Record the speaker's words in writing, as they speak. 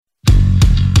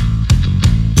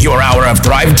of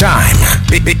Thrive Time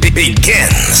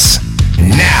begins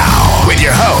now with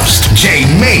your host, Jay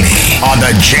Maymi, on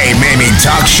the Jay Maymi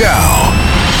Talk Show.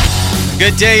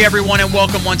 Good day, everyone, and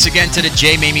welcome once again to the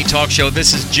Jay Maymi Talk Show.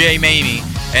 This is Jay Maymi,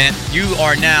 and you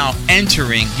are now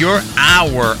entering your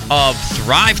hour of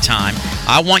Thrive Time.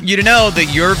 I want you to know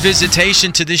that your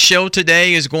visitation to this show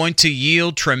today is going to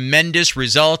yield tremendous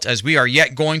results, as we are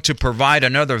yet going to provide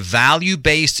another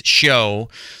value-based show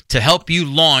to help you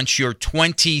launch your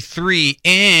 23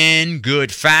 in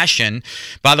good fashion.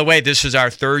 By the way, this is our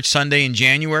third Sunday in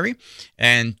January,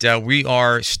 and we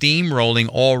are steamrolling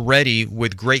already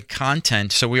with great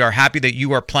content. So we are happy that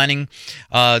you are planning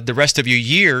the rest of your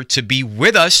year to be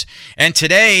with us. And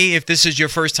today, if this is your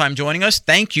first time joining us,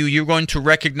 thank you. You're going to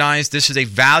recognize this is a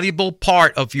valuable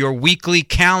part of your weekly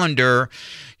calendar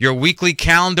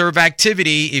of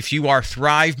activity if you are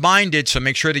Thrive-minded. So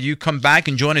make sure that you come back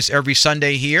and join us every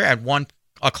Sunday here at 1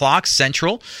 o'clock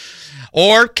Central,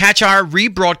 or catch our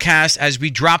rebroadcast as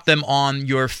we drop them on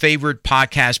your favorite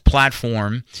podcast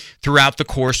platform throughout the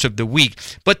course of the week.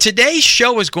 But today's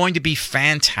show is going to be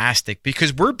fantastic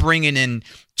because we're bringing in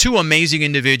two amazing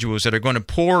individuals that are going to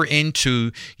pour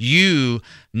into you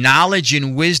knowledge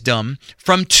and wisdom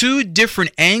from two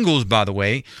different angles, by the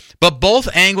way. But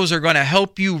both angles are going to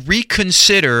help you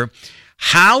reconsider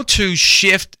how to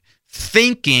shift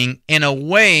thinking in a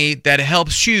way that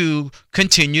helps you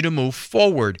continue to move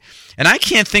forward. And I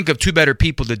can't think of two better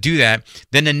people to do that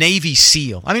than a Navy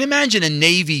SEAL. I mean, imagine a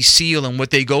Navy SEAL and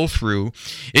what they go through.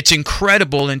 It's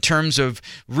incredible in terms of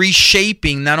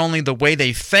reshaping not only the way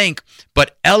they think,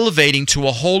 but elevating to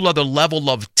a whole other level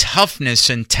of toughness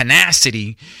and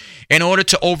tenacity in order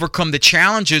to overcome the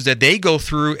challenges that they go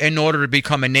through in order to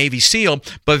become a Navy SEAL,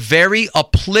 but very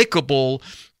applicable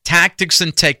tactics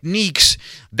and techniques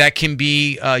that can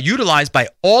be utilized by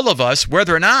all of us,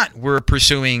 whether or not we're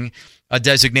pursuing a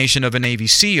designation of a Navy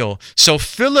SEAL. So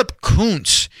Philip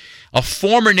Kuntz, a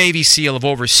former Navy SEAL of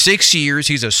over 6 years,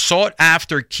 he's a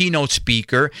sought-after keynote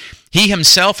speaker. He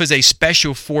himself is a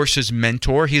Special Forces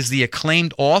mentor. He's the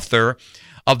acclaimed author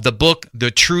of the book,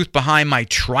 The Truth Behind My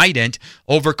Trident,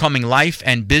 Overcoming Life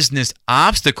and Business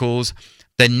Obstacles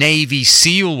the Navy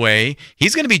SEAL Way.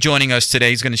 He's going to be joining us today.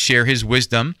 He's going to share his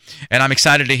wisdom, and I'm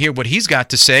excited to hear what he's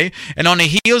got to say. And on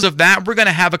the heels of that, we're going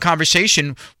to have a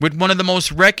conversation with one of the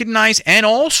most recognized and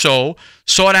also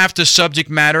sought-after subject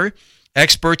matter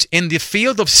experts in the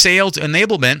field of sales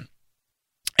enablement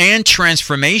and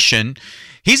transformation.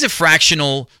 He's a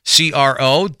fractional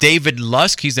CRO, David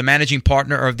Lusk. He's the managing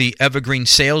partner of the Evergreen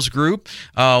Sales Group,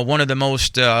 one of the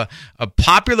most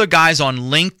popular guys on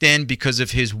LinkedIn because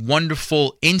of his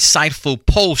wonderful, insightful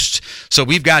posts. So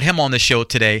we've got him on the show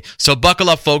today. So buckle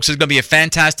up, folks. It's going to be a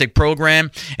fantastic program.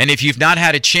 And if you've not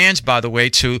had a chance, by the way,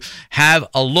 to have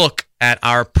a look at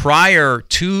our prior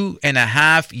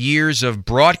 2.5 years of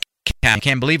broadcast, I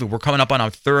can't believe it. We're coming up on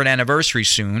our third anniversary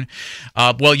soon.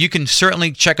 Well, you can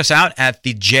certainly check us out at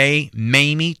the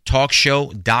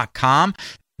jmaymitalkshow.com.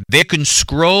 They can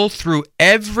scroll through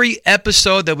every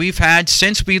episode that we've had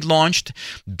since we launched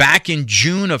back in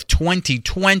June of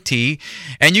 2020.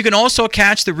 And you can also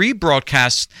catch the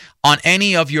rebroadcasts on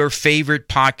any of your favorite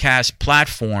podcast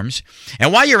platforms.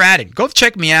 And while you're at it, go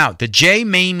check me out,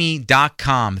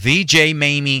 thejmaymi.com,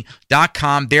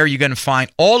 thejmaymi.com. There you're going to find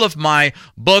all of my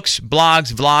books,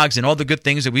 blogs, vlogs, and all the good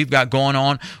things that we've got going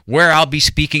on, where I'll be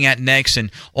speaking at next, and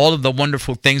all of the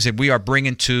wonderful things that we are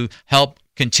bringing to help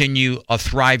continue a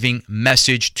thriving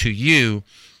message to you.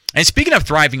 And speaking of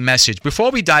thriving message, before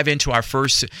we dive into our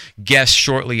first guest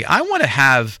shortly, I want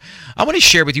to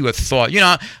share with you a thought. You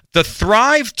know, the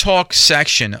Thrive Talk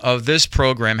section of this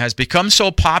program has become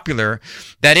so popular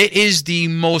that it is the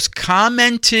most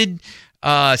commented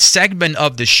segment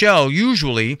of the show,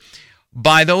 usually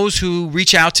by those who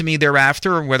reach out to me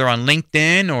thereafter, whether on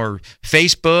LinkedIn or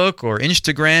Facebook or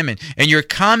Instagram, and you're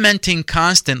commenting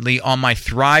constantly on my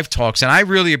Thrive Talks, and I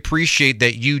really appreciate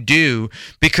that you do,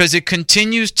 because it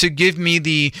continues to give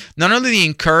me not only the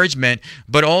encouragement,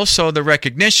 but also the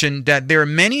recognition that there are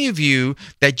many of you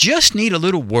that just need a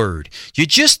little word. You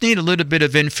just need a little bit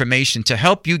of information to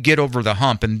help you get over the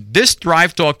hump, and this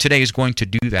Thrive Talk today is going to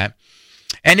do that.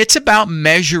 And it's about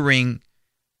measuring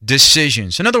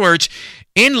decisions. In other words,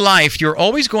 in life, you're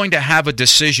always going to have a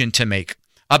decision to make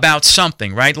about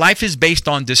something, right? Life is based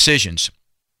on decisions.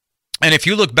 And if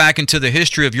you look back into the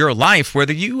history of your life,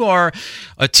 whether you are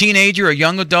a teenager, a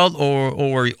young adult,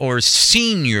 or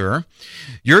senior,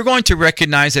 you're going to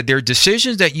recognize that there are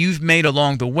decisions that you've made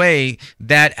along the way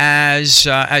that as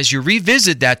you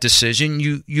revisit that decision,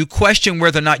 you question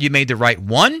whether or not you made the right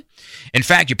one. In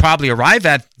fact, you probably arrive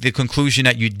at the conclusion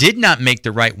that you did not make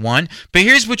the right one. But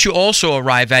here's what you also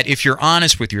arrive at if you're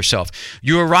honest with yourself.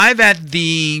 You arrive at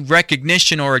the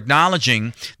recognition or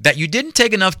acknowledging that you didn't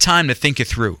take enough time to think it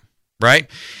through, right?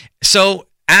 So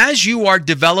as you are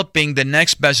developing the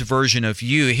next best version of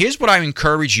you, here's what I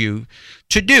encourage you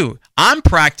to do. I'm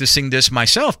practicing this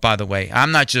myself, by the way.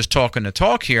 I'm not just talking the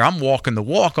talk here. I'm walking the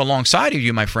walk alongside of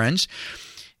you, my friends.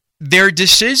 There are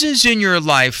decisions in your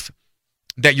life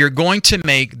that you're going to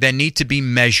make that need to be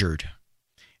measured.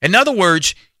 In other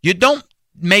words, you don't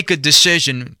make a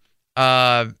decision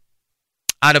out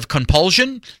of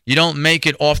compulsion. You don't make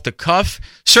it off the cuff.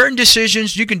 Certain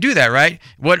decisions, you can do that, right?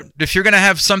 What if you're going to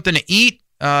have something to eat?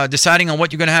 Deciding on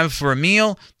what you're going to have for a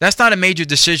meal, that's not a major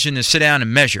decision to sit down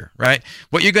and measure, right?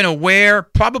 What you're going to wear,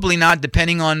 probably not,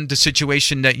 depending on the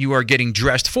situation that you are getting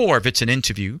dressed for, if it's an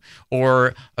interview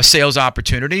or a sales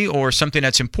opportunity or something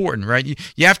that's important, right?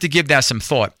 You have to give that some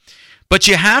thought. But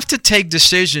you have to take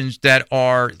decisions that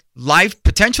are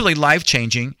potentially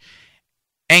life-changing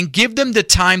and give them the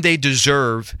time they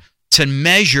deserve to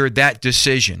measure that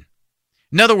decision.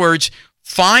 In other words,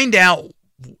 find out,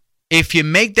 if you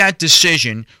make that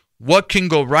decision, what can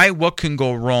go right, what can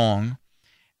go wrong,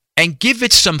 and give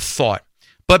it some thought.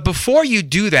 But before you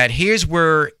do that, here's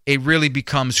where it really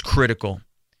becomes critical.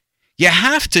 You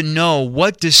have to know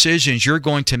what decisions you're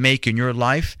going to make in your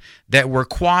life that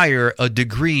require a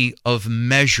degree of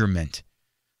measurement.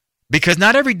 Because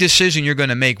not every decision you're going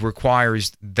to make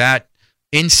requires that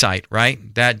insight,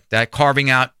 right? That carving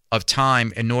out of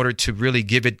time in order to really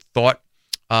give it thought.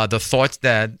 The thoughts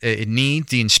that it needs,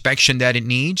 the inspection that it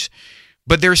needs.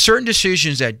 But there are certain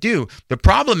decisions that do. The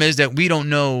problem is that we don't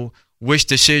know which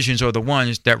decisions are the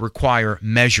ones that require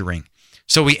measuring.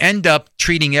 So we end up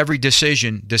treating every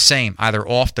decision the same, either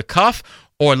off the cuff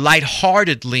or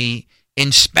lightheartedly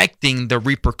inspecting the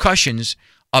repercussions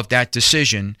of that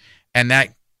decision. And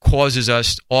that causes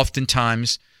us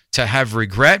oftentimes to have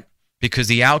regret because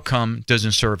the outcome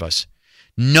doesn't serve us.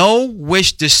 Know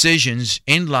which decisions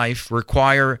in life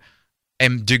require a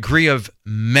degree of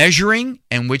measuring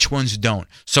and which ones don't.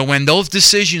 So when those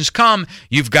decisions come,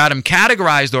 you've got them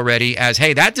categorized already as,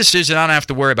 hey, that decision I don't have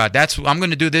to worry about. I'm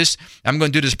going to do this. I'm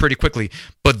going to do this pretty quickly.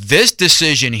 But this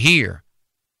decision here,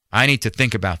 I need to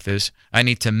think about this. I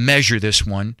need to measure this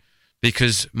one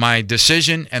because my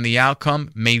decision and the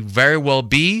outcome may very well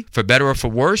be, for better or for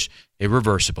worse,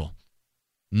 irreversible.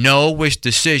 Know which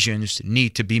decisions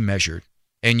need to be measured.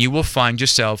 And you will find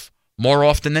yourself, more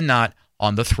often than not,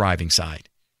 on the thriving side.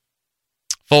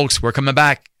 Folks, we're coming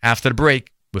back after the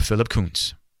break with Philip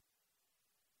Kuntz.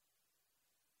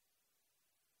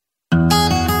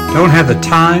 Don't have the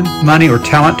time, money, or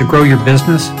talent to grow your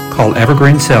business? Call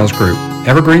Evergreen Sales Group.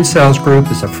 Evergreen Sales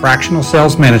Group is a fractional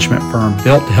sales management firm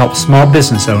built to help small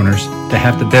business owners to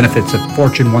have the benefits of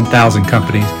Fortune 1000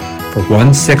 companies for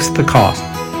 1/6 the cost.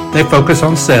 They focus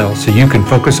on sales so you can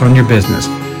focus on your business.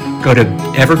 Go to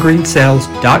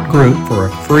evergreensales.group for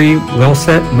a free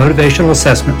Will-Set motivational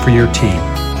assessment for your team.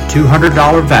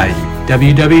 $200 value.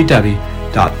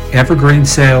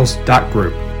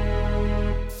 www.evergreensales.group.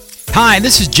 Hi,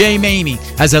 this is Jay Maymi.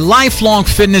 As a lifelong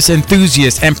fitness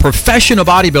enthusiast and professional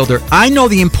bodybuilder, I know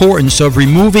the importance of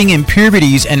removing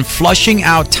impurities and flushing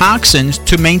out toxins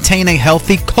to maintain a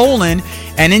healthy colon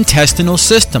and intestinal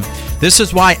system. This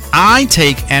is why I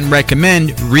take and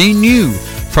recommend Renew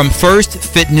from First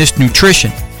Fitness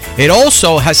Nutrition. It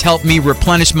also has helped me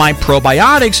replenish my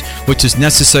probiotics, which is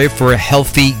necessary for a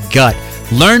healthy gut.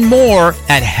 Learn more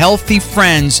at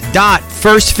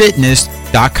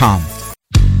healthyfriends.firstfitness.com.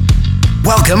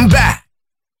 Welcome back.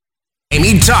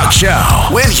 Maymi Talk Show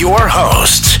with your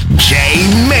host, Jay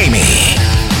Maymi.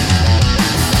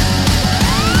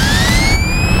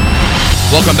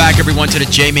 Welcome back, everyone, to the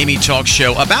Jay Maymi Talk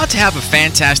Show. About to have a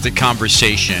fantastic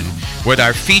conversation with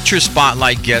our feature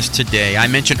spotlight guest today. I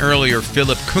mentioned earlier,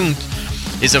 Philip Kuntz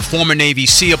is a former Navy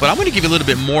SEAL, but I want to give you a little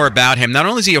bit more about him. Not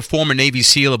only is he a former Navy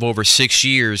SEAL of over 6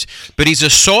 years, but he's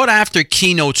a sought-after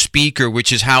keynote speaker,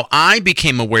 which is how I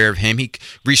became aware of him. He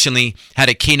recently had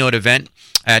a keynote event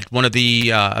at one of the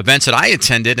events that I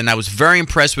attended, and I was very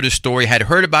impressed with his story. Had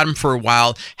heard about him for a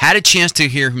while, had a chance to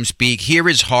hear him speak, hear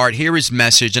his heart, hear his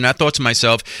message, and I thought to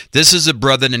myself, this is a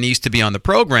brother that needs to be on the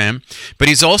program. But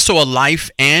he's also a life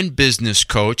and business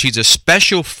coach. He's a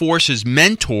special forces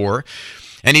mentor,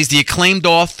 and he's the acclaimed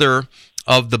author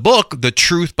of the book, The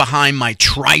Truth Behind My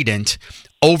Trident,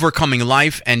 overcoming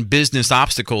life and business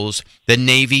obstacles the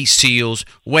Navy SEALs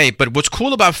way. But what's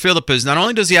cool about Philip is not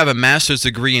only does he have a master's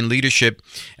degree in leadership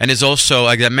and is also,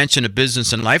 like I mentioned, a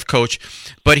business and life coach,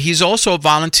 but he's also a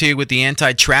volunteer with the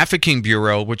Anti-Trafficking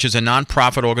Bureau, which is a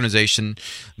nonprofit organization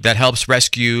that helps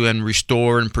rescue and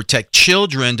restore and protect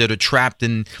children that are trapped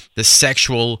in the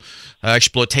sexual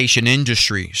exploitation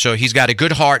industry. So he's got a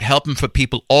good heart, helping for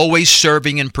people, always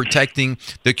serving and protecting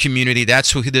the community.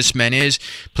 That's who this man is.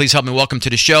 Please help me welcome to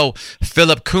the show,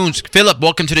 Philip Coons. Philip,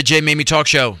 welcome to the Jay Maymi Talk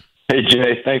Show. Hey,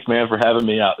 Jay. Thanks, man, for having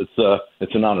me out.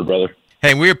 It's an honor, brother.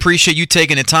 Hey, we appreciate you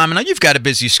taking the time. I know you've got a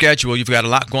busy schedule. You've got a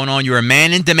lot going on. You're a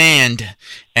man in demand,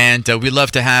 and we love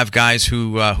to have guys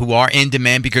who are in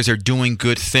demand because they're doing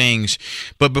good things.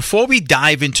 But before we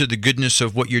dive into the goodness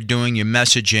of what you're doing, your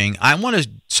messaging, I want to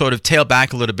sort of tail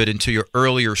back a little bit into your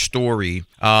earlier story.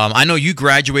 I know you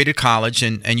graduated college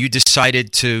and you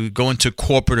decided to go into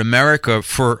corporate America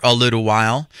for a little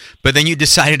while, but then you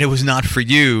decided it was not for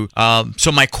you.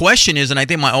 So my question is, and I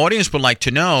think my audience would like to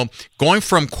know, going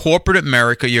from corporate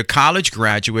America, you're a college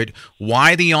graduate,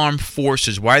 why the armed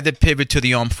forces? Why the pivot to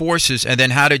the armed forces? And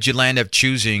then how did you land up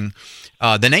choosing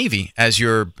the Navy as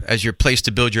your place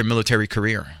to build your military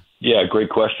career? Yeah, great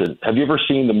question. Have you ever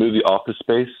seen the movie Office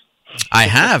Space? I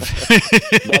have.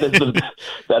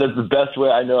 That is the best way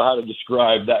I know how to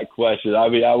describe that question. I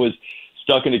mean, I was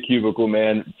stuck in a cubicle,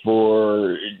 man,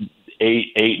 for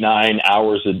 9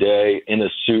 hours a day in a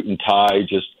suit and tie,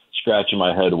 just scratching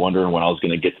my head, wondering when I was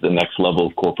going to get to the next level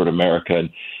of corporate America. And,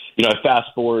 I fast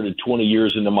forwarded 20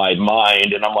 years into my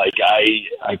mind, and I'm like,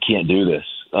 I can't do this.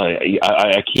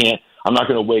 I can't. I'm not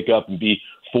going to wake up and be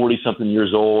 40-something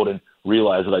years old and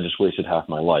realize that I just wasted half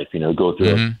my life, go through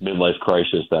a midlife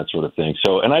crisis, that sort of thing.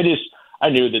 So, and I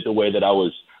knew that the way that I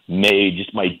was made,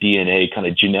 just my DNA kind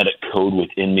of genetic code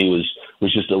within me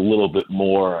was just a little bit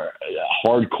more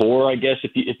hardcore, I guess,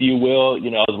 if you will.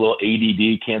 I was a little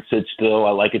ADD, can't sit still.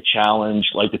 I like a challenge,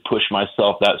 like to push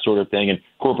myself, that sort of thing. And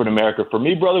corporate America, for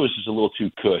me, brother, was just a little too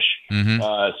cush.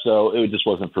 So it just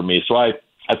wasn't for me. So I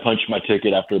punched my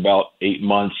ticket after about 8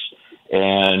 months.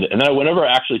 And then I went over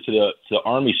actually to the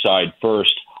Army side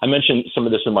first. I mentioned some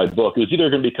of this in my book. It was either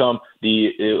going to become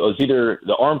either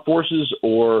the armed forces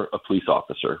or a police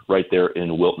officer right there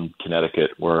in Wilton,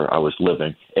 Connecticut, where I was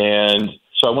living. And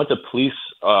so I went to police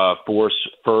force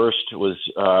first, was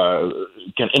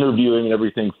kind of interviewing and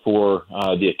everything for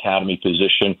the academy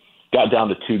position. Got down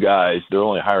to 2 guys. They're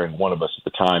only hiring one of us at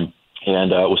the time.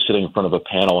 And I was sitting in front of a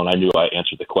panel, and I knew I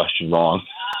answered the question wrong.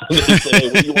 They said, hey,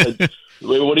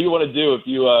 what do you want to do if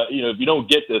you don't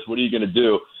get this? What are you going to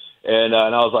do? And I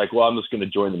was like, well, I'm just going to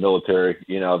join the military.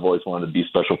 I've always wanted to be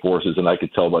special forces, and I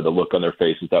could tell by the look on their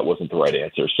faces that wasn't the right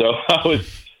answer. So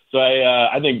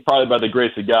I think probably by the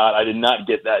grace of God, I did not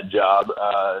get that job,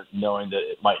 knowing that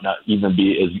it might not even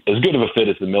be as good of a fit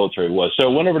as the military was. So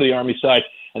I went over to the Army side,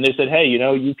 and they said, hey,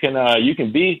 you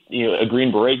can be a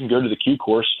Green Beret, you can go to the Q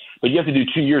course, but you have to do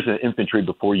 2 years in infantry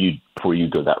before you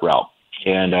go that route.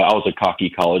 And I was a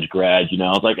cocky college grad, I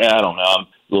was like, I don't know, I'm a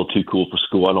little too cool for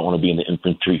school. I don't want to be in the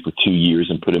infantry for 2 years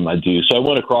and put in my dues. So I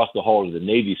went across the hall to the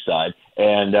Navy side,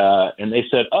 and they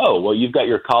said, oh, well, you've got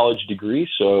your college degree.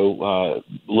 So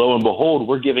lo and behold,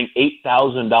 we're giving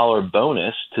 $8,000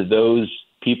 bonus to those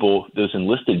people, those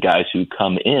enlisted guys who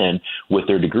come in with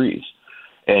their degrees.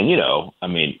 And,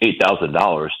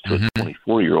 $8,000 to a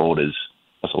 24-year-old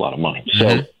that's a lot of money.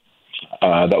 So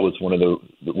that was one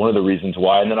of the reasons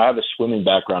why. And then I have a swimming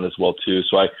background as well too.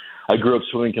 So I grew up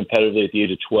swimming competitively at the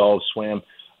age of 12. Swam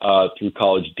through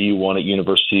college D1 at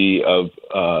University of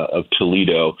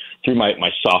Toledo through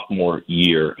my sophomore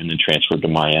year, and then transferred to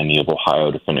Miami of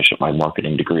Ohio to finish up my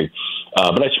marketing degree.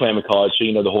 But I swam in college, so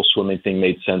the whole swimming thing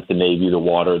made sense. The Navy, the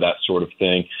water, that sort of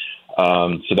thing.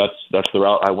 So that's the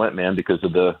route I went, man, because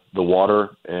of the water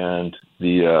and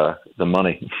the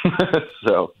money.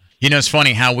 So. It's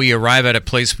funny how we arrive at a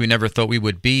place we never thought we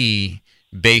would be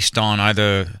based on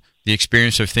either the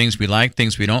experience of things we like,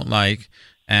 things we don't like,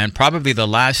 and probably the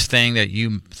last thing that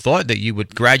you thought that you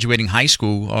would, graduating high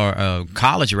school or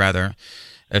college rather,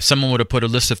 if someone would have put a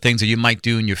list of things that you might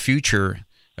do in your future,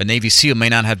 a Navy SEAL may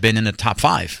not have been in the top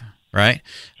 5, right?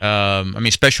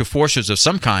 Special forces of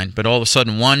some kind, but all of a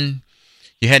sudden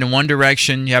you head in one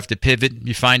direction, you have to pivot,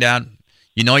 you find out,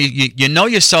 you know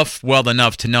yourself well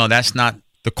enough to know that's not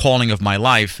the calling of my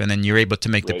life, and then you're able to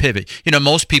make the pivot.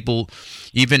 Most people,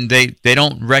 even they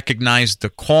don't recognize the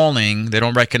calling, they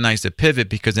don't recognize the pivot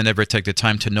because they never take the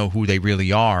time to know who they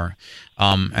really are,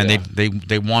 and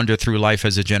they wander through life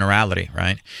as a generality,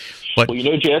 right? But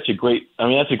Jay, that's a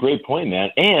great point, man.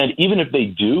 And even if they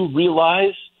do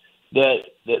realize that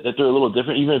they're a little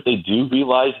different. Even if they do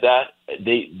realize that,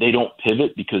 they don't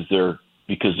pivot because they're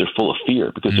full of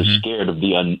fear, because they're scared of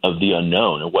the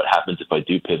unknown and what happens if I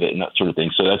do pivot and that sort of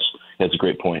thing. So that's a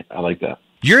great point. I like that.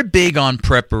 You're big on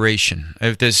preparation.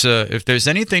 If there's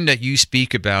anything that you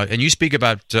speak about, and you speak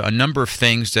about a number of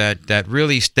things that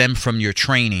really stem from your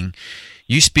training,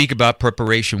 you speak about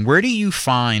preparation. Where do you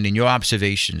find in your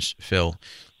observations, Phil,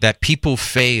 that people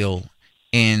fail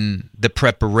in the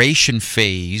preparation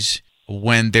phase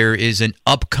when there is an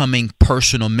upcoming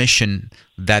personal mission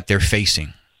that they're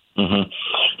facing? Mm-hmm.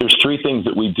 There's three things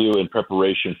that we do in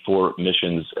preparation for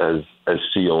missions as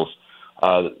SEALs.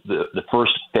 The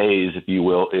first phase, if you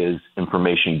will, is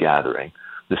information gathering.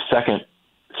 The second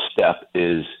step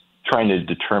is trying to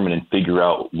determine and figure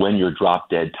out when your drop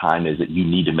dead time is that you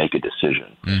need to make a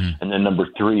decision. And then number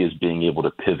three is being able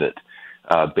to pivot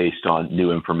based on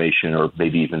new information, or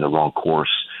maybe even the wrong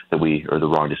course or the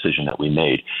wrong decision that we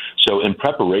made. So in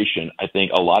preparation, I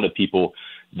think a lot of people,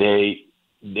 they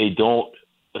don't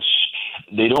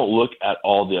look at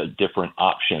all the different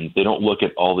options. They don't look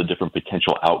at all the different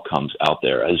potential outcomes out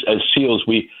there. As SEALs,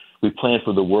 we plan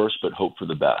for the worst but hope for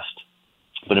the best.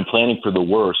 But in planning for the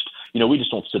worst, we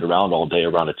just don't sit around all day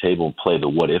around a table and play the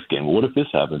what-if game. Well, what if this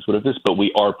happens? What if this? But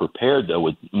we are prepared, though,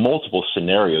 with multiple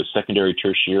scenarios, secondary,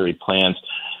 tertiary plans,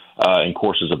 and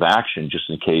courses of action, just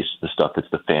in case the stuff hits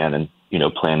the fan and,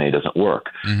 plan A doesn't work.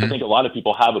 I think a lot of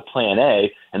people have a plan A,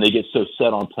 and they get so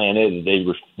set on plan A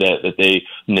that they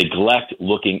neglect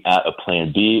looking at a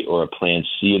plan B or a plan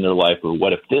C in their life, or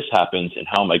what if this happens, and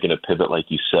how am I going to pivot, like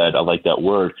you said? I like that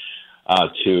word.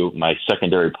 To my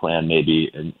secondary plan, maybe,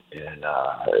 and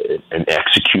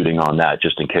executing on that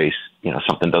just in case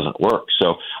something doesn't work.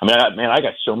 So I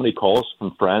got so many calls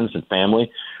from friends and family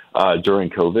during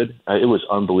COVID. It was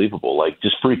unbelievable, like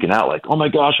just freaking out, like, oh my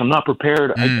gosh, I'm not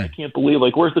prepared. I can't believe,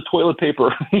 like, where's the toilet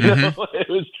paper? It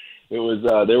was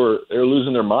they were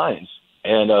losing their minds.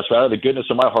 And so out of the goodness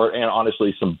of my heart and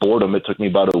honestly some boredom, it took me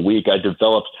about a week, I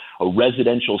developed a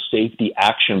residential safety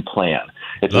action plan.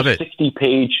 It's a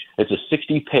 60-page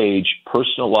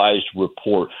personalized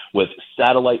report with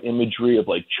satellite imagery of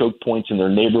like choke points in their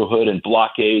neighborhood and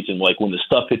blockades, and like when the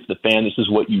stuff hits the fan, this is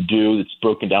what you do. It's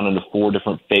broken down into 4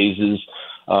 different phases.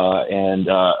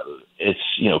 It's,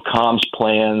 comms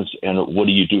plans, and what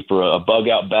do you do for a bug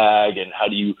out bag, and how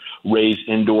do you raise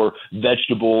indoor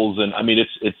vegetables? And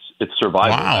it's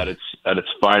survival at its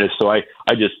finest. So I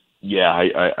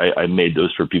made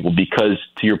those for people because,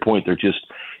 to your point, they're just,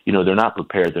 they're not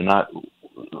prepared.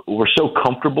 We're so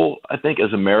comfortable, I think,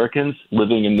 as Americans,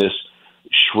 living in this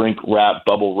shrink wrap,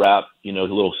 bubble wrap,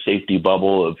 little safety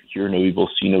bubble of hear no evil,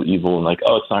 see no evil, and like,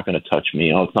 oh, it's not going to touch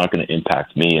me. Oh, it's not going to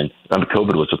impact me. And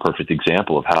COVID was a perfect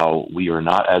example of how we are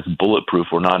not as bulletproof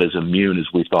or not as immune as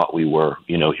we thought we were,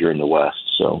 here in the West.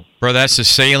 So, bro, that's a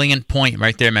salient point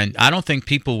right there, man. I don't think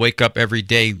people wake up every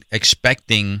day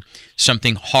expecting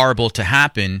something horrible to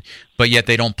happen, but yet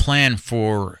they don't plan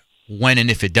for when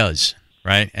and if it does,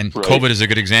 right? And right. COVID is a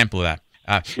good example of that.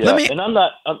 And I'm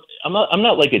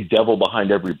not like a devil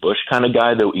behind every bush kind of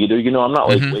guy though either. I'm not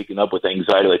like waking up with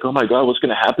anxiety, like, oh my God, what's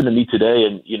going to happen to me today?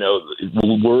 And,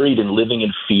 worried and living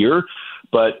in fear.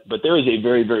 But there is a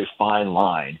very, very fine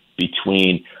line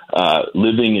between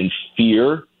living in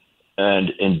fear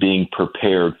and being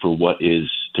prepared for what is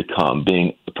to come,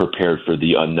 being prepared for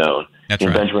the unknown. That's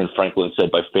right. Benjamin Franklin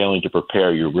said, by failing to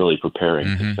prepare, you're really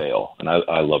preparing to fail. And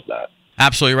I love that.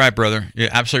 Absolutely right, brother. You're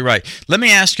absolutely right. Let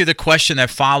me ask you the question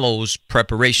that follows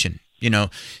preparation. You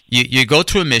go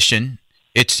to a mission,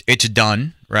 it's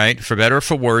done, right? For better or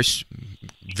for worse,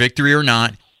 victory or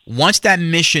not. Once that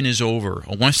mission is over,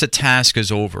 or once the task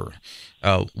is over,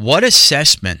 what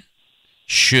assessment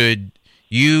should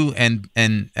you and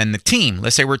the team,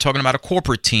 let's say we're talking about a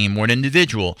corporate team or an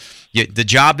individual, the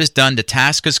job is done, the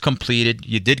task is completed,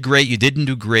 you did great, you didn't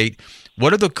do great.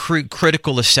 What are the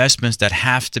critical assessments that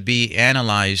have to be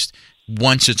analyzed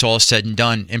once it's all said and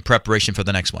done in preparation for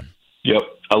the next one? Yep,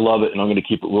 I love it, and I'm going to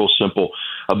keep it real simple.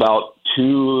 About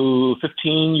 2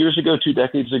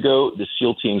 decades ago, the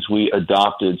SEAL teams, we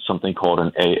adopted something called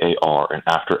an AAR, an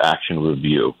after-action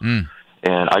review.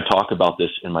 And I talk about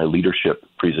this in my leadership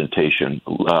presentation,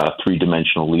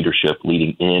 3-dimensional leadership,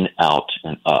 leading in, out,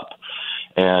 and up.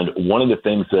 And one of the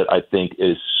things that I think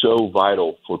is so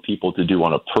vital for people to do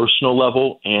on a personal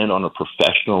level and on a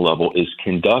professional level is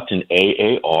conduct an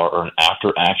AAR, or an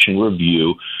after-action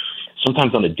review,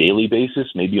 sometimes on a daily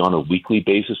basis, maybe on a weekly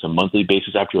basis, a monthly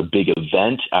basis, after a big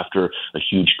event, after a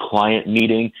huge client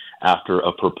meeting, after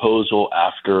a proposal,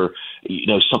 after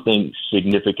something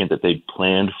significant that they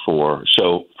planned for.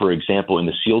 So, for example, in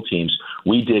the SEAL teams,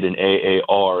 we did an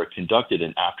AAR, conducted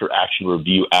an after-action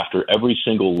review after every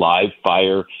single live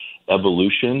fire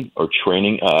evolution or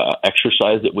training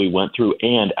exercise that we went through,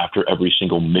 and after every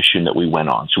single mission that we went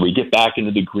on. So we get back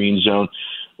into the green zone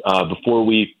before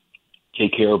we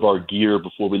take care of our gear,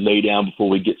 before we lay down, before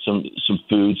we get some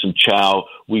food, some chow.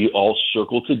 We all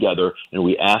circle together and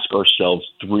we ask ourselves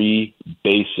 3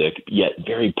 basic yet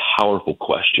very powerful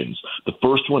questions. The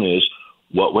first one is,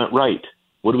 what went right?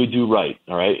 What do we do right?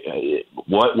 All right.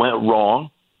 What went wrong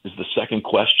is the second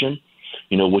question.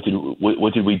 You know, what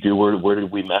did we do? Where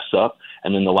did we mess up?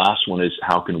 And then the last one is,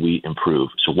 how can we improve?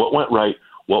 So what went right?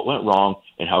 What went wrong?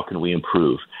 And how can we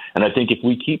improve? And I think if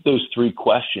we keep those 3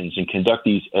 questions and conduct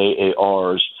these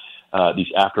AARs,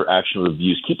 these after-action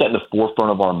reviews, keep that in the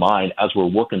forefront of our mind as we're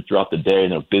working throughout the day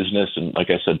in our business and, like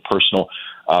I said, personal,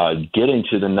 getting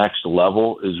to the next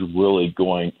level is really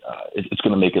going it's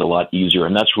going to make it a lot easier.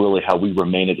 And that's really how we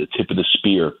remain at the tip of the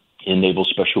spear in naval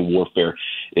special warfare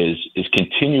is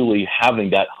continually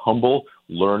having that humble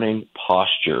learning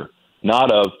posture,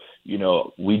 not of, you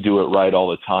know, we do it right all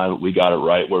the time. We got it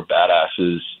right. We're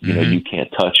badasses. You know, you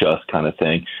can't touch us kind of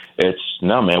thing. It's,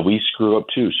 no, man, we screw up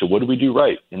too. So what do we do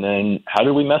right? And then how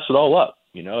do we mess it all up?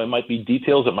 You know, it might be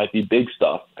details. It might be big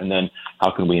stuff. And then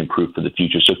how can we improve for the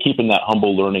future? So keeping that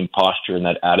humble learning posture and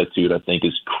that attitude, I think,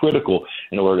 is critical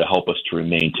in order to help us to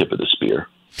remain tip of the spear.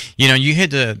 You know, you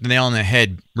hit the nail on the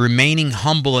head. Remaining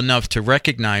humble enough to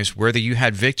recognize whether you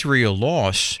had victory or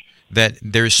loss, that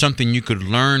there's something you could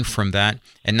learn from that,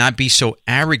 and not be so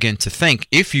arrogant to think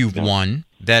if you've won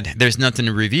that there's nothing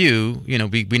to review. You know,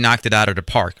 we knocked it out of the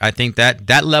park. I think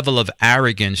that level of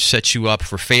arrogance sets you up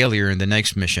for failure in the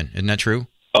next mission. Isn't that true?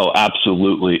 Oh,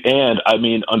 absolutely. And I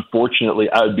mean, unfortunately,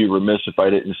 I would be remiss if I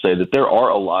didn't say that there are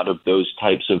a lot of those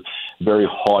types of very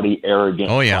haughty, arrogant,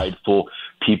 prideful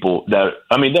people that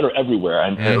are everywhere.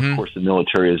 And of course, the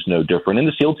military is no different. And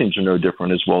the SEAL teams are no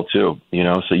different as well, too. You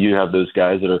know, so you have those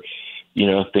guys that are, you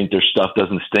know, think their stuff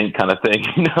doesn't stink kind of thing,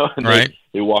 you know, and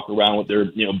they walk around with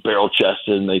their, you know, barrel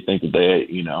chested and they think that they,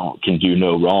 you know, can do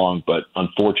no wrong. But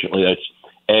unfortunately, that's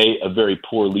a very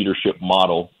poor leadership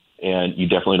model. And you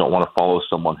definitely don't want to follow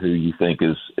someone who you think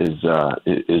is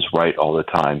right all the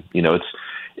time. You know,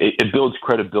 it builds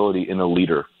credibility in a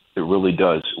leader. It really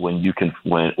does. When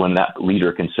that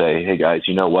leader can say, "Hey guys,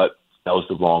 you know what? That was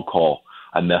the wrong call.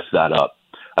 I messed that up."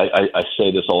 I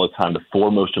say this all the time. The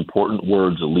 4 most important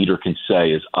words a leader can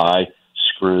say is, "I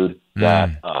screwed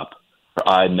that up," or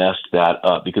 "I messed that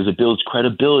up," because it builds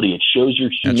credibility. It shows your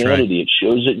humanity. It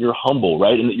shows that you're humble,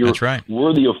 right? And that you're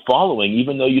worthy of following,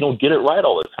 even though you don't get it right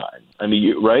all the time. I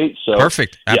mean, right? So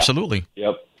perfect. Absolutely.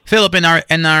 Yep. Philip, and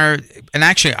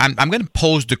actually, I'm going to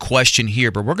pose the question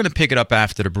here, but we're going to pick it up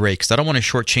after the break because I don't want to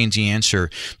shortchange the answer.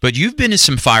 But you've been in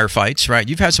some firefights, right?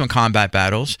 You've had some combat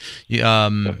battles, you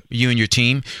and your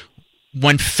team.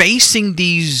 When facing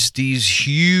these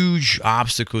huge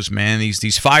obstacles, man, these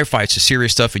firefights are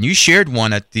serious stuff. And you shared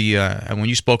one at the when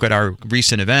you spoke at our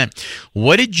recent event.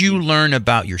 What did you learn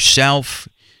about yourself,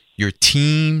 your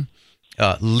team,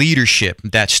 leadership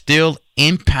that still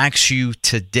impacts you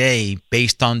today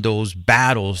based on those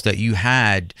battles that you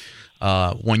had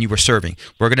when you were serving?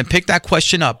 We're going to pick that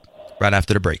question up right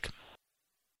after the break.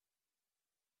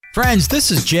 Friends,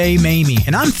 this is Jay Maymi,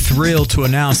 and I'm thrilled to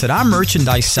announce that our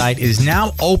merchandise site is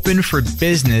now open for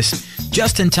business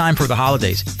just in time for the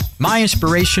holidays. My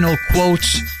inspirational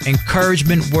quotes,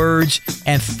 encouragement words,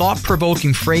 and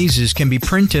thought-provoking phrases can be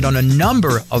printed on a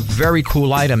number of very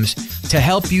cool items to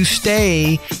help you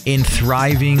stay in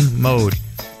thriving mode.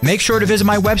 Make sure to visit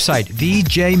my website,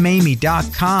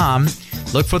 thejmaymi.com.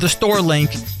 Look for the store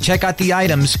link. Check out the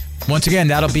items. Once again,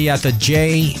 that'll be at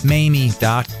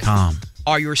thejmaymi.com.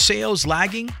 Are your sales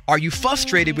lagging? Are you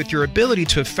frustrated with your ability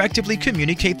to effectively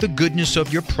communicate the goodness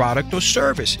of your product or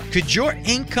service? Could your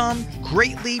income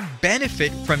greatly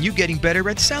benefit from you getting better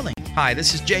at selling? Hi,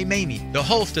 this is Jay Maymi, the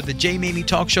host of the Jay Maymi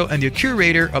Talk Show and the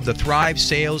curator of the Thrive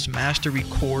Sales Mastery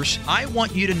course. I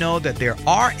want you to know that there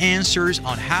are answers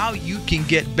on how you can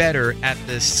get better at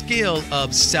the skill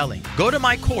of selling. Go to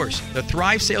my course, the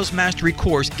Thrive Sales Mastery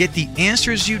course. Get the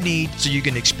answers you need so you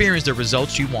can experience the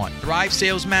results you want.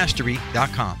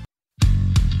 ThriveSalesMastery.com.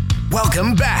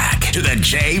 Welcome back to the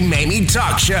Jay Maymi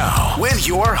Talk Show with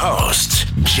your host,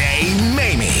 Jay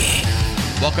Maymi.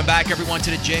 Welcome back, everyone, to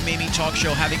the Jay Maymi Talk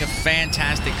Show. Having a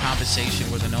fantastic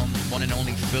conversation with the one and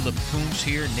only Philip Koontz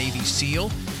here, Navy SEAL,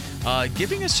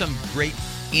 giving us some great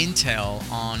intel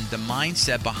on the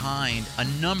mindset behind a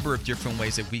number of different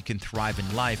ways that we can thrive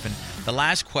in life. And the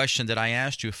last question that I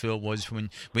asked you, Phil, was when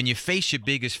you face your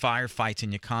biggest firefights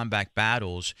in your combat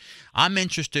battles, I'm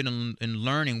interested in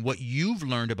learning what you've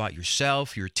learned about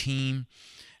yourself, your team,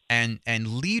 and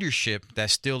leadership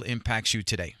that still impacts you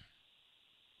today?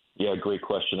 Yeah, great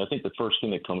question. I think the first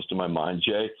thing that comes to my mind,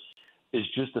 Jay, is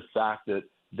just the fact that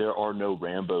there are no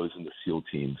Rambos in the SEAL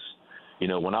teams.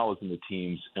 When I was in the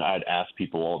teams, and I'd ask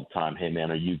people all the time, "Hey,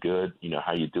 man, are you good?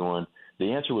 How you doing?"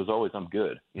 The answer was always, "I'm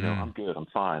good. I'm good. I'm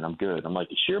fine. I'm good." I'm like,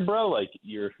 "Sure, bro. Like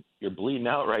you're bleeding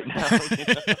out right now."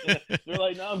 They're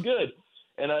like, "No, I'm good."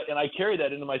 And I carried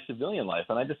that into my civilian life,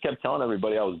 and I just kept telling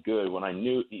everybody I was good when I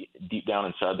knew deep down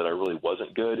inside that I really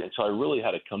wasn't good. And so I really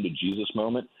had to come to Jesus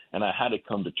moment, and I had to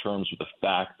come to terms with the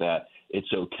fact that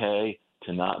it's okay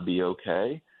to not be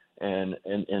okay. And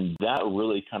that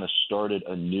really kind of started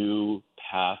a new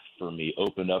path for me,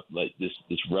 opened up like this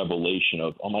revelation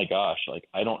of, oh my gosh, like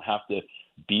I don't have to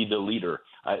be the leader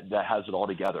that has it all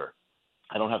together.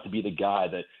 I don't have to be the guy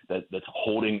that's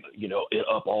holding, it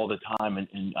up all the time,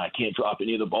 and I can't drop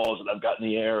any of the balls that I've got in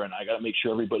the air, and I got to make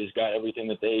sure everybody's got everything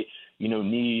that they,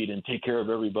 need, and take care of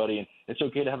everybody. And it's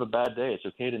okay to have a bad day. It's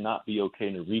okay to not be okay,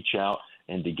 and to reach out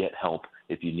and to get help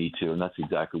if you need to. And that's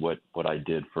exactly what I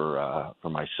did for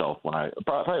myself when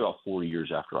probably about 4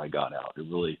 years after I got out. It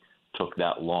really took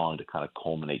that long to kind of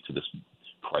culminate to this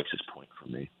crisis point for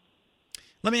me.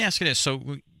 Let me ask you this.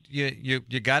 So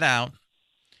you got out.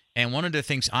 And one of the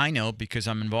things I know, because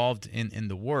I'm involved in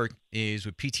the work, is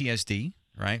with PTSD,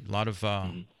 right? A lot of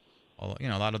a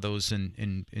lot of those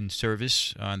in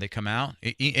service, they come out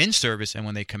in service, and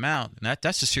when they come out, and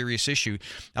that's a serious issue.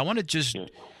 I want to just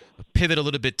pivot a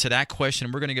little bit to that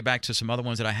question. We're going to get back to some other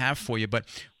ones that I have for you. But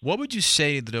what would you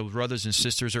say to the brothers and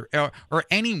sisters, or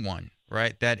anyone,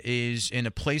 right, that is in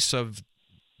a place of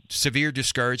severe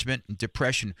discouragement and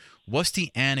depression? What's the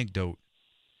antidote?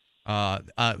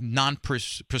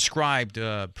 Non-prescribed,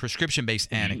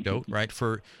 prescription-based anecdote, right,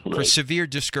 for severe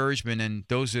discouragement and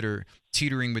those that are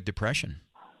teetering with depression?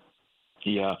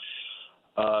 Yeah.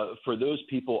 For those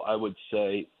people, I would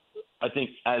say, I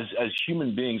think as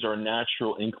human beings, our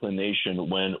natural inclination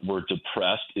when we're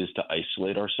depressed is to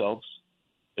isolate ourselves.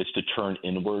 It's to turn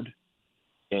inward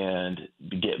and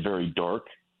get very dark.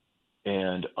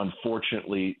 And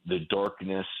unfortunately, the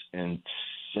darkness and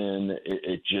sin,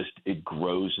 it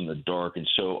grows in the dark. And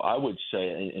so I would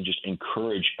say, and just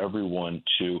encourage everyone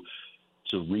to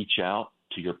reach out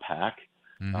to your pack.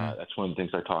 Mm-hmm. That's one of the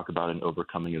things I talk about in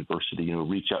overcoming adversity.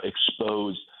 Reach out,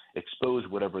 expose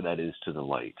whatever that is to the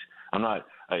light.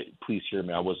 Please hear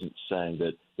me. I wasn't saying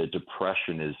that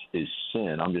depression is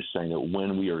sin. I'm just saying that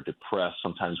when we are depressed,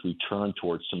 sometimes we turn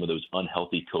towards some of those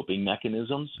unhealthy coping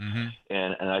mechanisms. Mm-hmm.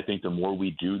 And I think the more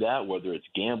we do that, whether it's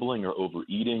gambling or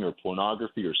overeating or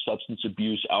pornography or substance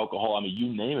abuse, alcohol, I mean, you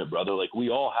name it, brother. Like we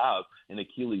all have an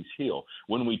Achilles heel.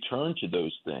 When we turn to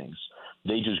those things,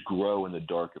 they just grow in the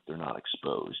dark if they're not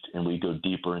exposed. And we go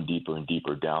deeper and deeper and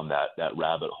deeper down that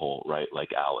rabbit hole, right?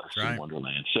 Like Alice in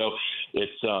Wonderland. So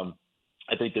it's,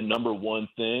 I think the number one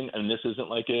thing, and this isn't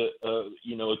like a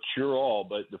cure-all,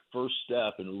 but the first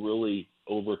step in really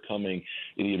overcoming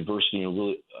the adversity and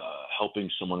really helping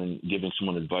someone and giving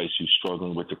someone advice who's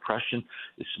struggling with depression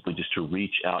is simply just to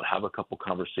reach out, have a couple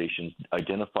conversations,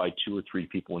 identify 2 or 3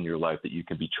 people in your life that you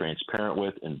can be transparent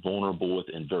with and vulnerable with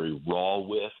and very raw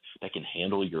with, that can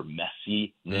handle your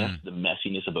messiness, the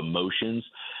messiness of emotions,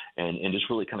 and just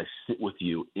really kind of sit with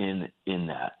you in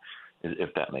that,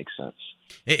 if that makes sense.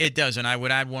 It does, and I would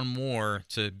add one more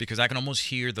because I can almost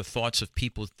hear the thoughts of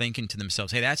people thinking to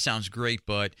themselves, "Hey, that sounds great,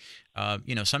 but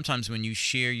sometimes when you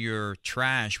share your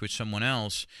trash with someone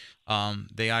else,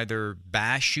 they either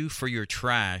bash you for your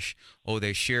trash or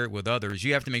they share it with others.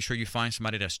 You have to make sure you find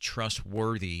somebody that's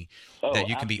trustworthy that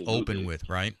you can be open with,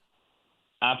 right?"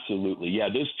 Absolutely, yeah.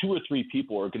 Those 2 or 3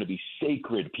 people are going to be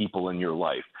sacred people in your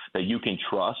life that you can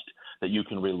trust, that you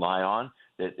can rely on.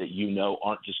 That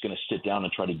aren't just going to sit down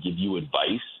and try to give you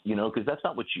advice, because that's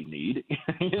not what you need.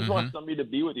 You just want somebody to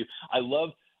be with you. I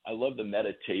love the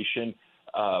meditation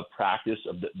practice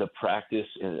of the practice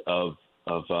of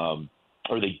the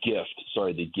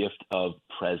gift of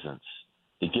presence.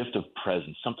 The gift of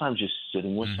presence. Sometimes just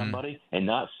sitting with somebody and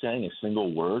not saying a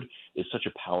single word is such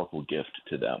a powerful gift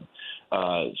to them.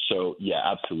 So yeah,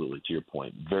 absolutely. To your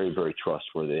point, very, very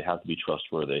trustworthy. They have to be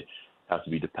trustworthy. Have to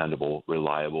be dependable,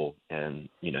 reliable, and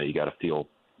you got to feel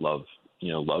love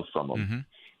from them. Mm-hmm.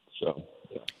 So,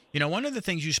 yeah. One of the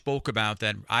things you spoke about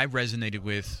that I resonated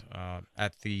with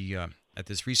at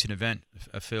this recent event,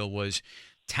 Phil, was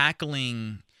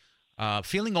tackling,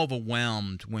 feeling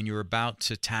overwhelmed when you're about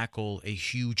to tackle a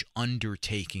huge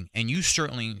undertaking, and you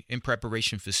certainly, in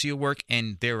preparation for SEAL work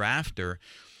and thereafter,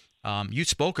 you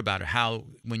spoke about it, how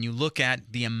when you look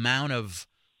at the amount of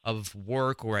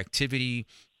work or activity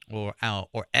or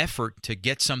effort to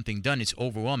get something done, it's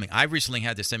overwhelming. I recently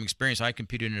had the same experience. I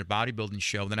competed in a bodybuilding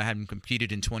show that I hadn't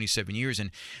competed in 27 years,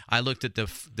 and I looked at the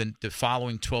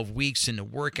following 12 weeks and the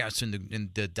workouts and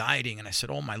the dieting, and I said,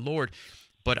 "Oh my Lord."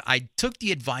 But I took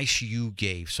the advice you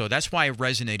gave. So that's why I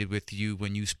resonated with you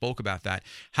when you spoke about that.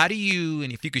 How do you,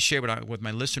 and if you could share with my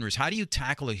listeners, how do you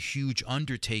tackle a huge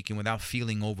undertaking without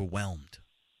feeling overwhelmed?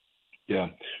 Yeah.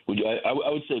 I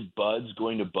would say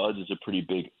going to Buds is a pretty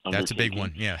big undertaking. That's a big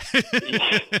one, yeah.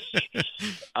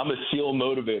 I'm a SEAL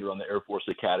motivator on the Air Force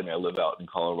Academy. I live out in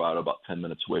Colorado, about 10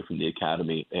 minutes away from the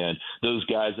academy. And those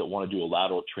guys that want to do a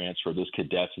lateral transfer, those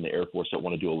cadets in the Air Force that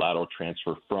want to do a lateral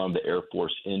transfer from the Air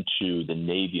Force into the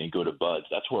Navy and go to Buds,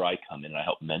 that's where I come in and I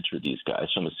help mentor these guys.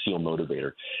 So I'm a SEAL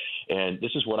motivator. And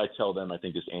this is what I tell them. I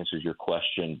think this answers your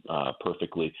question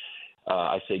perfectly.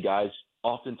 I say, guys,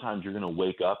 oftentimes you're going to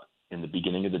wake up in the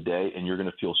beginning of the day, and you're going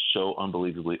to feel so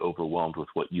unbelievably overwhelmed with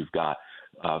what you've got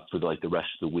for the rest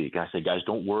of the week. And I say, guys,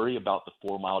 don't worry about the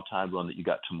 4-mile time run that you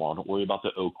got tomorrow. Don't worry about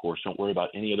the O course. Don't worry about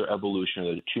any other evolution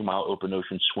or the 2-mile open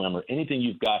ocean swim or anything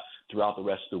you've got throughout the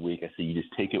rest of the week. I say, you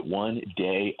just take it one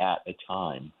day at a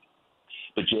time.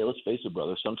 But Jay, let's face it,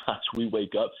 brother, sometimes we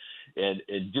wake up and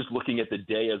just looking at the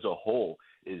day as a whole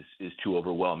is too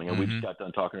overwhelming. And we just got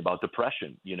done talking about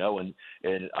depression, and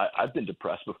I've been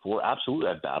depressed before. Absolutely.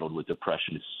 I've battled with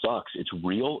depression. It sucks. It's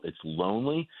real. It's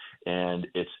lonely, and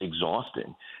it's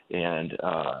exhausting, and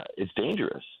it's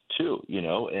dangerous too,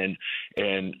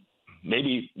 and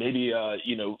maybe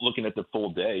looking at the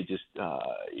full day, just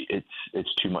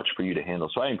it's too much for you to handle.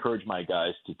 So I encourage my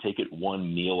guys to take it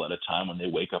one meal at a time when they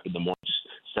wake up in the morning. Just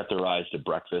set their eyes to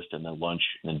breakfast and then lunch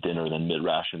and then dinner, and then mid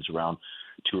rations around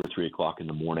 2 or 3 o'clock in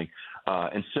the morning.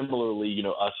 And similarly,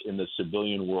 us in the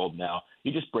civilian world now,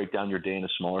 you just break down your day into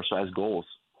smaller size goals.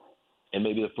 And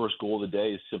maybe the first goal of the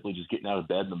day is simply just getting out of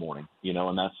bed in the morning,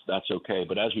 and that's okay.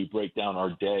 But as we break down our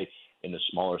day into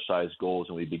smaller size goals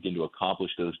and we begin to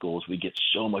accomplish those goals, we get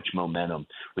so much momentum.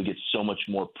 We get so much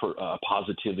more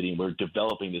positivity, and we're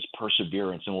developing this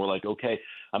perseverance. And we're like, okay,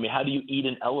 how do you eat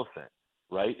an elephant?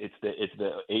 Right? It's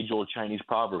the age-old Chinese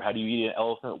proverb. How do you eat an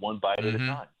elephant? One bite at a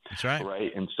time. That's right. Right?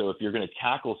 And so if you're going to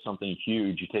tackle something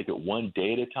huge, you take it one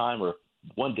day at a time, or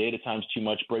one day at a time is too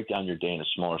much. Break down your day into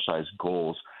smaller size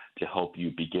goals to help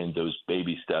you begin those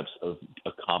baby steps of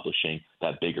accomplishing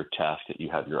that bigger task that you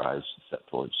have your eyes set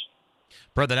towards.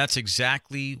 Brother, that's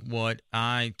exactly what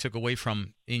I took away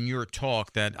from in your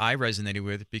talk that I resonated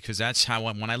with, because that's how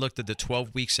when I looked at the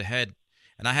 12 weeks ahead,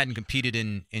 and I hadn't competed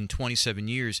in 27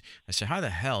 years, I said, how the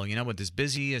hell, with as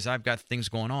busy as I've got things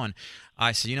going on,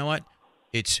 I said, you know what?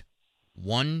 It's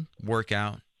one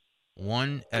workout,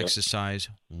 one exercise,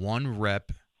 one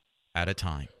rep at a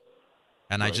time.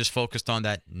 And I just focused on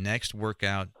that next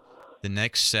workout, the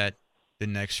next set, the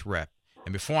next rep.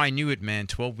 And before I knew it, man,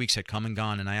 12 weeks had come and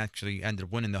gone, and I actually ended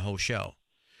up winning the whole show.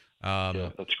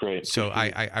 That's great. So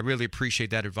I really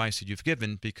appreciate that advice that you've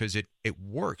given, because it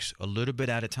works a little bit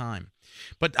at a time.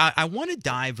 But I want to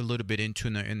dive a little bit into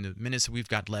in the minutes that we've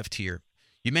got left here.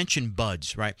 You mentioned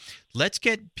Buds, right? Let's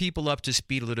get people up to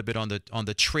speed a little bit on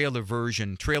the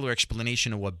trailer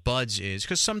explanation of what Buds is,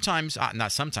 because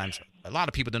not sometimes, a lot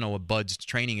of people don't know what Buds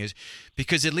training is,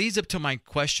 because it leads up to my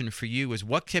question for you is,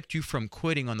 what kept you from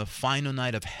quitting on the final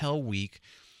night of Hell Week?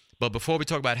 But before we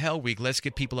talk about Hell Week, let's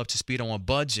get people up to speed on what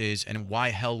Buds is and why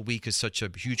Hell Week is such a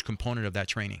huge component of that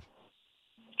training.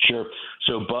 Sure.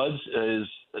 So Buds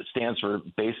stands for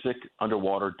Basic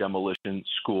Underwater Demolition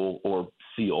School, or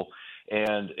SEAL,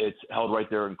 and it's held right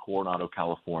there in Coronado,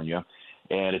 California.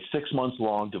 And it's 6 months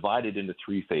long, divided into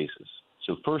 3 phases.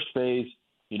 So first phase,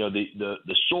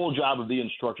 the sole job of the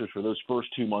instructors for those first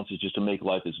 2 months is just to make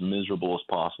life as miserable as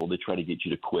possible. They try to get you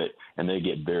to quit, and they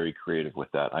get very creative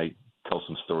with that. I tell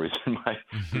some stories in my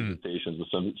presentations with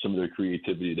some of their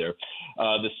creativity there.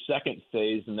 The second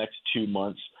phase, the next 2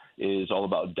 months, is all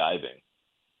about diving.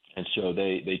 And so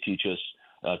they teach us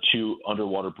 2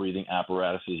 underwater breathing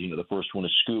apparatuses. The first one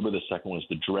is scuba. The second one is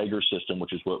the Draeger system,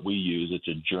 which is what we use. It's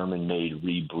a German-made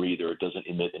rebreather. It doesn't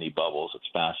emit any bubbles. It's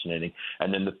fascinating.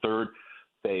 And then the third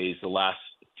phase, the last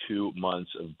 2 months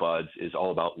of Buds, is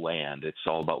all about land. It's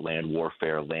all about land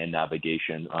warfare, land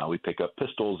navigation. We pick up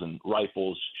pistols and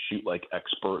rifles, shoot like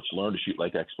experts, learn to shoot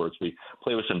like experts. We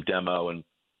play with some demo and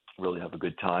really have a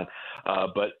good time.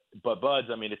 But Buds,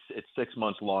 it's 6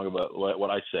 months long of what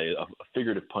I say, a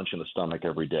figurative punch in the stomach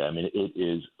every day. It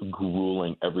is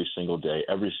grueling every single day,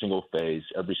 every single phase,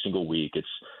 every single week.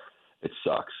 It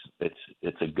sucks.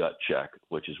 It's a gut check,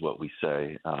 which is what we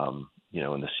say,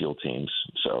 in the SEAL teams.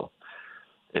 So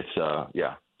it's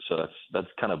So that's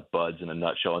kind of Buds in a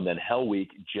nutshell. And then Hell Week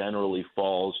generally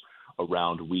falls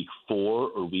around week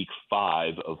 4 or week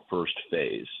 5 of first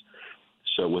phase.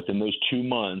 So within those 2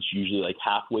 months, usually like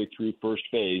halfway through first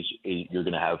phase, you're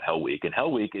going to have Hell Week. And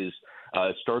Hell Week is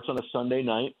it starts on a Sunday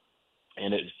night,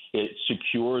 and it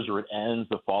secures or it ends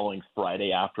the following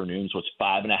Friday afternoon. So it's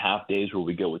 5.5 days where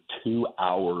we go with 2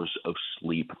 hours of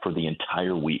sleep for the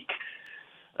entire week.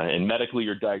 And medically,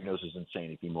 your diagnosis is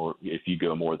insane if you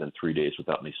go more than 3 days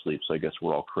without any sleep. So I guess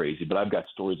we're all crazy. But I've got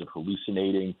stories of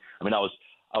hallucinating. I mean, I was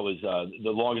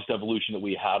the longest evolution that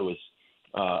we had was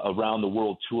around the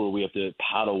world tour. We have to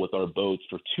paddle with our boats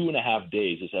for 2.5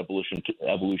 days. This evolution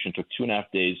took 2.5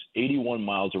 days, 81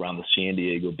 miles around the San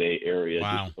Diego Bay area,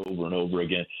 just over and over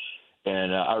again.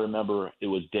 And I remember it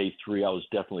was day 3. I was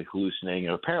definitely hallucinating.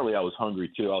 And apparently I was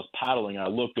hungry too. I was paddling, and I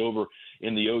looked over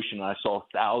in the ocean, and I saw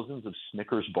thousands of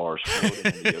Snickers bars floating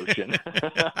in the ocean.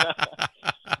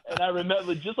 And I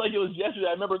remember, just like it was yesterday,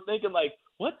 I remember thinking, like,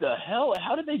 what the hell?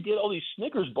 How did they get all these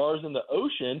Snickers bars in the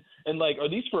ocean? And, like, are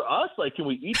these for us? Like, can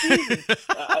we eat these?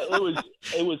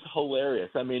 It was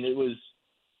hilarious. I mean,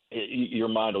 your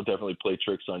mind will definitely play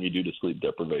tricks on you due to sleep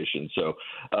deprivation. So,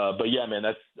 but yeah, man,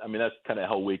 that's kind of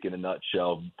Hell Week in a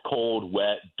nutshell. Cold,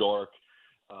 wet, dark,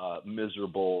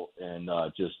 miserable, and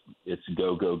just it's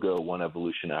go, go, go, one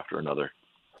evolution after another.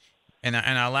 And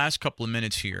our last couple of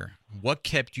minutes here, what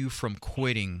kept you from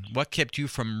quitting? What kept you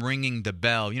from ringing the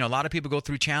bell? You know, a lot of people go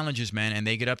through challenges, man, and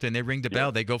they get up there and they ring the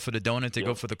bell. They go for the donut. They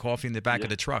go for the coffee in the back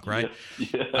of the truck, right?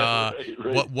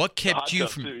 Right. What kept you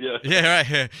from? Too,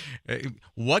 right.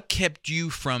 What kept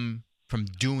you from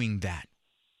doing that?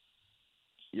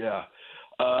 Yeah.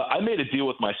 I made a deal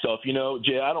with myself. You know,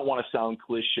 Jay, I don't want to sound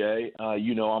cliche.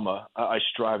 You know, I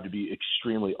strive to be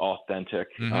extremely authentic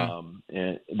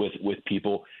and with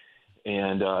people.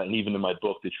 And even in my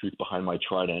book, The Truth Behind My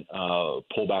Trident,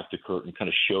 pull back the curtain, kind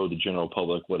of show the general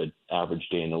public what an average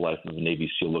day in the life of a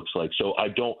Navy SEAL looks like. So I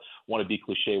don't want to be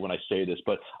cliche when I say this,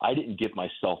 but I didn't give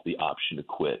myself the option to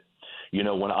quit. You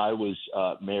know, when I was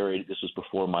married, this was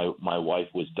before my wife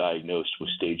was diagnosed with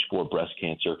stage 4 breast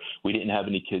cancer. We didn't have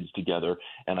any kids together.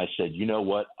 And I said, you know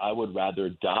what? I would rather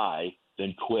die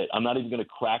than quit. I'm not even going to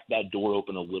crack that door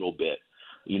open a little bit.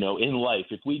 You know, in life,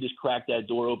 if we just crack that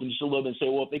door open just a little bit and say,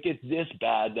 well, if it gets this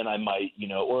bad, then I might, you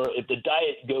know, or if the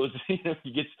diet goes,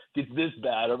 gets this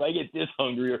bad, or if I get this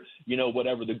hungry, or, you know,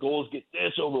 whatever, the goals get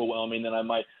this overwhelming, then I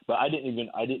might. But I didn't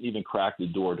even crack the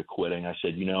door to quitting. I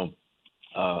said,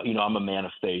 I'm a man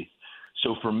of faith.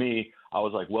 So for me, I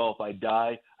was like, well, if I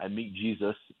die, I meet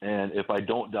Jesus, and if I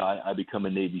don't die, I become a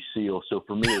Navy SEAL. So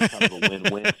for me, it's kind of a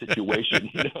win-win situation.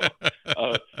 You know,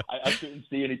 I couldn't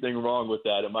see anything wrong with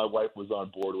that, and my wife was on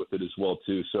board with it as well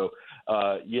too. So,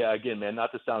 again, man,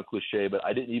 not to sound cliche, but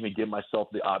I didn't even give myself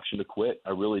the option to quit. I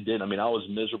really didn't. I mean, I was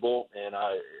miserable, and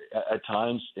at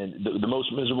times, and the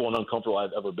most miserable and uncomfortable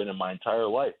I've ever been in my entire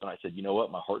life. And I said, you know what,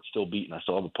 my heart's still beating. I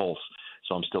still have a pulse,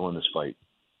 so I'm still in this fight.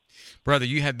 Brother,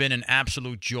 you have been an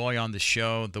absolute joy on the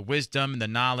show. The wisdom, the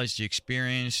knowledge, the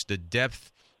experience, the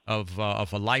depth of a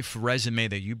life resume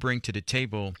that you bring to the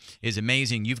table is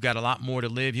amazing. You've got a lot more to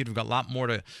live. You've got a lot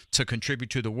more to contribute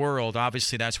to the world.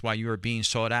 Obviously, that's why you are being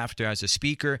sought after as a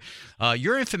speaker.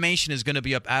 Your information is going to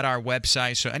be up at our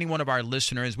website. So any one of our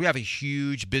listeners, we have a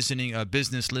huge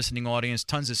business listening audience,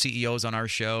 tons of CEOs on our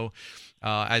show.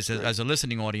 As a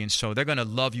listening audience, so they're going to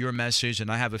love your message,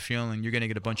 and I have a feeling you're going to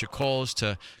get a bunch of calls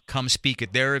to come speak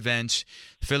at their events.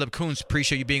 Philip Kuntz,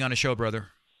 appreciate you being on the show, brother.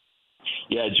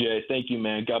 Yeah, Jay, thank you,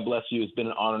 man. God bless you. It's been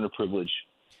an honor and a privilege.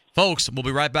 Folks, we'll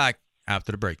be right back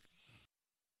after the break.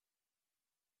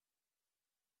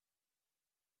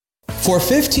 For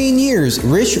 15 years,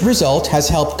 Rich Result has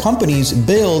helped companies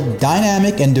build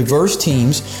dynamic and diverse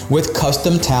teams with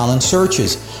custom talent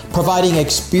searches, providing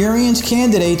experienced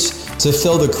candidates to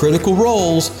fill the critical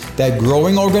roles that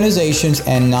growing organizations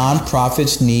and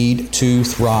nonprofits need to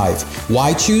thrive.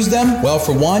 Why choose them? Well,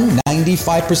 for one,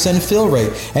 95% fill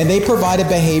rate, and they provide a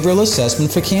behavioral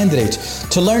assessment for candidates.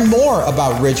 To learn more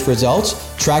about Rich Results,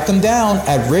 track them down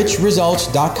at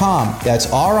richresults.com. That's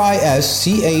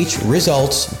RISCH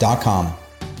results.com.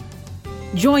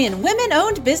 Join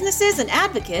women-owned businesses and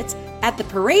advocates at the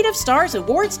Parade of Stars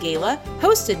Awards Gala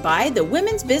hosted by the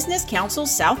Women's Business Council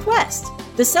Southwest.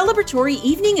 The celebratory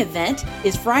evening event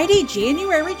is Friday,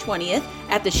 January 20th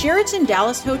at the Sheraton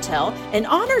Dallas Hotel and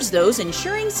honors those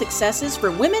ensuring successes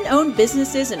for women-owned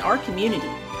businesses in our community.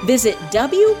 Visit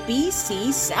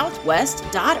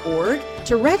wbcsouthwest.org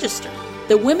to register.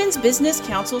 The Women's Business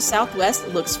Council Southwest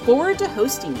looks forward to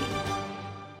hosting you.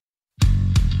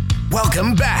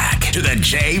 Welcome back to the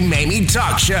Jay Maymi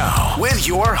Talk Show with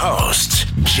your host,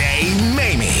 Jay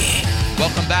Maymi.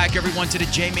 Welcome back, everyone, to the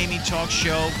Jay Maymi Talk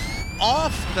Show.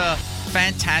 Off the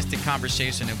fantastic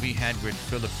conversation that we had with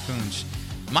Philip Kuntz.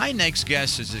 My next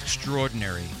guest is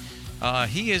extraordinary.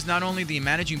 He is not only the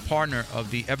managing partner of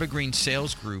the Evergreen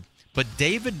Sales Group, but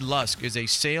David Lusk is a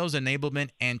sales enablement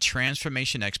and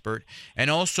transformation expert and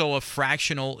also a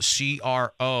fractional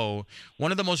CRO,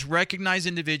 one of the most recognized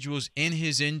individuals in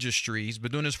his industry. He's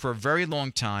been doing this for a very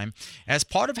long time. As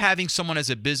part of having someone as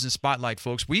a business spotlight,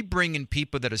 folks, we bring in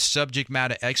people that are subject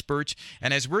matter experts.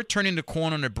 And as we're turning the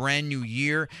corner on a brand new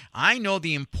year, I know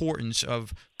the importance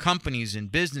of companies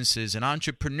and businesses and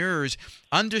entrepreneurs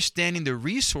understanding the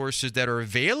resources that are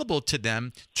available to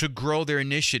them to grow their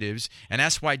initiatives. And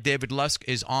that's why David Lusk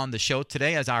is on the show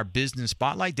today as our business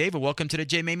spotlight. David, welcome to the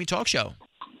Jay Maymi Talk Show.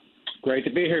 Great to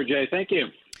be here, Jay. Thank you.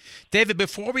 David,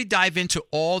 before we dive into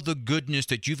all the goodness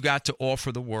that you've got to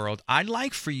offer the world, I'd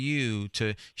like for you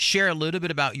to share a little bit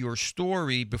about your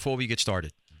story before we get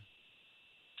started.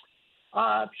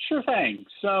 Sure thing.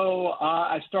 So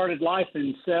I started life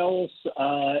in sales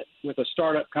with a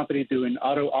startup company doing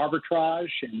auto arbitrage,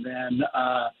 and then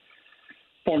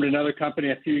formed another company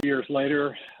a few years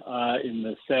later in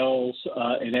the sales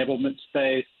enablement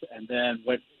space, and then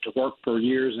went to work for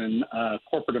years in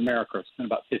corporate America. It's been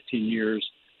about 15 years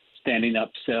standing up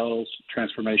sales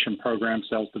transformation programs,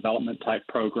 sales development type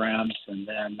programs, and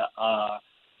then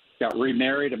got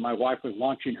remarried, and my wife was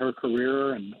launching her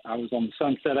career, and I was on the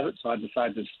sunset of it, so I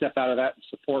decided to step out of that and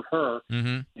support her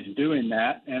in doing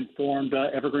that, and formed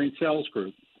Evergreen Sales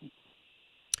Group.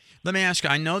 Let me ask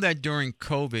you, I know that during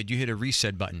COVID, you hit a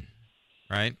reset button,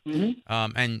 right?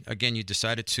 And again, you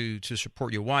decided to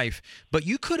support your wife, but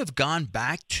you could have gone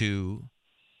back to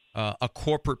a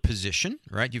corporate position,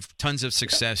 right? You've tons of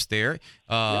success there.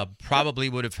 Probably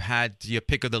would have had your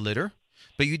pick of the litter.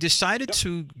 But you decided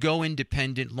to go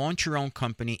independent, launch your own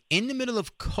company in the middle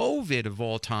of COVID of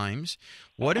all times.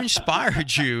 What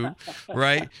inspired you,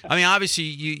 right? I mean, obviously,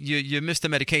 you missed the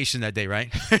medication that day,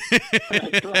 right?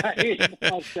 That's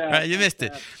right. Right, you missed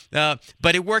it.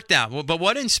 But it worked out. But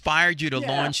what inspired you to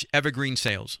launch Evergreen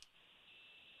Sales?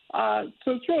 So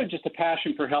it's really just a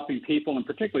passion for helping people, and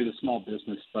particularly the small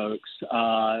business folks.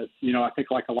 I think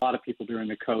like a lot of people during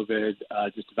the COVID,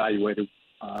 just evaluated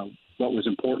what was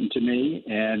important to me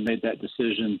and made that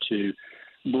decision to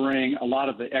bring a lot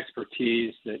of the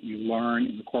expertise that you learn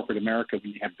in the corporate America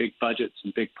when you have big budgets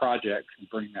and big projects and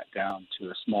bring that down to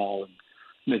a small and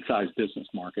mid-sized business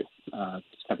market.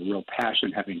 Just have a real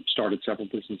passion, having started several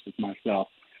businesses myself.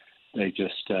 They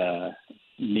just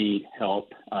need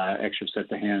help, extra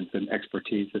set of hands and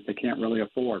expertise that they can't really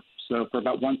afford. So for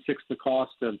about 1/6 the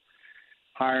cost of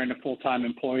hiring a full-time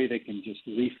employee, they can just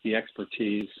lease the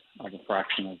expertise of a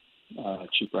fractional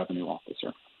chief revenue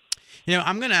officer.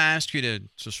 I'm going to ask you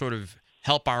to sort of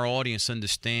help our audience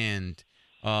understand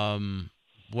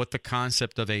what the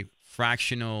concept of a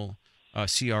fractional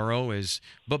CRO is.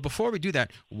 But before we do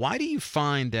that, why do you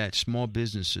find that small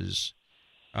businesses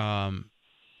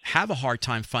have a hard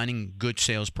time finding good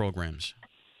sales programs?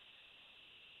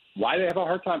 Why they have a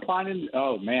hard time finding?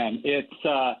 Oh, man,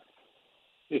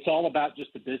 it's all about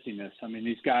just the busyness. I mean,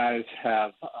 these guys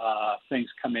have things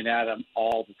coming at them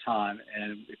all the time.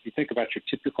 And if you think about your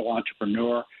typical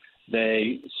entrepreneur,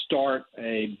 they start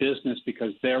a business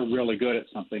because they're really good at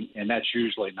something, and that's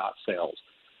usually not sales.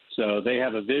 So they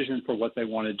have a vision for what they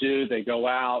want to do. They go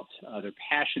out, they're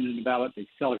passionate about it. They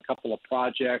sell a couple of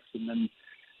projects, and then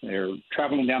they're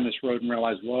traveling down this road and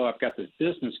realize, whoa, I've got this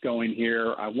business going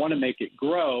here. I want to make it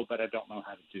grow, but I don't know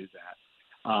how to do that.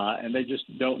 And they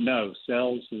just don't know.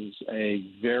 Sales is a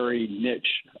very niche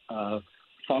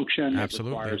function.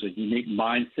 Absolutely. It requires a unique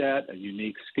mindset, a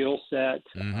unique skill set,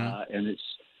 and it's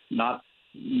not.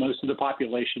 Most of the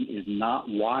population is not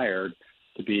wired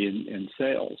to be in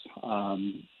sales.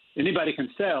 Anybody can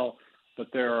sell,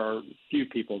 but there are few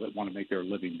people that want to make their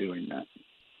living doing that.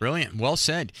 Brilliant. Well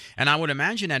said. And I would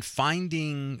imagine that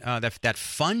finding that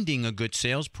funding a good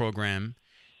sales program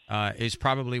is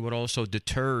probably what also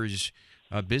deters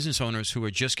business owners who are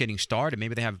just getting started.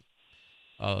 Maybe they have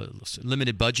a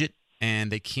limited budget and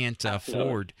they can't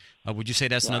afford. Would you say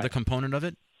that's another component of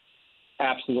it?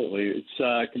 Absolutely.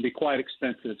 It can be quite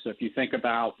expensive. So if you think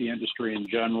about the industry in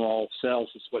general, sales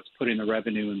is what's putting the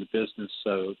revenue in the business.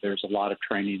 So there's a lot of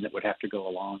training that would have to go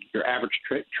along. Your average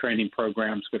training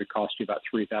program is going to cost you about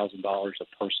 $3,000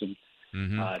 a person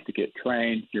to get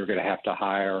trained. You're going to have to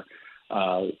hire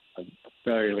a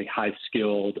fairly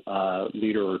high-skilled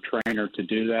leader or trainer to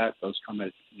do that. Those come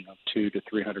at $200,000 to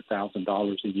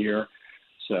 $300,000 a year.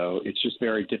 So it's just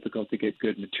very difficult to get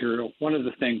good material. One of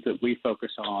the things that we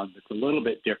focus on that's a little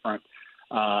bit different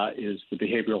is the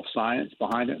behavioral science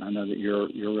behind it. And I know that you're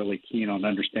really keen on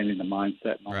understanding the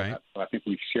mindset and all that. So I think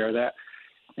we share that.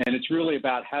 And it's really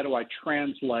about how do I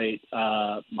translate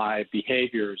my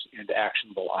behaviors into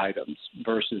actionable items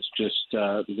versus just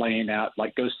laying out,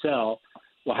 like, go sell.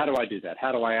 Well, how do I do that?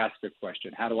 How do I ask a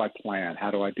question? How do I plan? How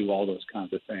do I do all those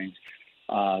kinds of things?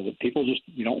 That people just,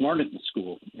 you don't learn it in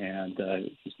school. And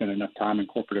if you spend enough time in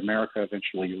corporate America,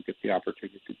 eventually you'll get the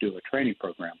opportunity to do a training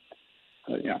program.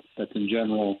 Yeah, that's in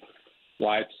general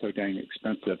why it's so dang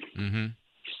expensive. Mm-hmm.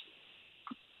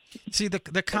 See,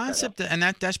 the concept, and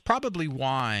that's probably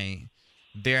why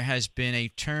there has been a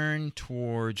turn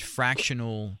towards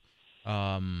fractional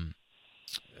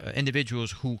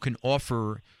individuals who can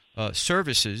offer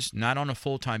services, not on a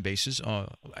full-time basis,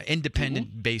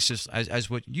 independent basis as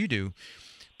what you do,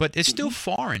 but it's still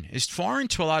foreign. It's foreign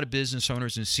to a lot of business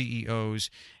owners and CEOs,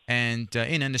 and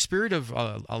in the spirit of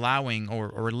allowing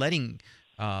or letting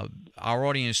our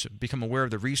audience become aware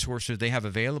of the resources they have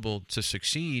available to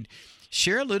succeed,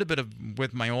 share a little bit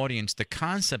with my audience the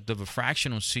concept of a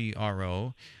fractional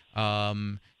CRO.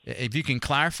 If you can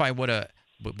clarify what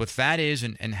that is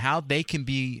and how they can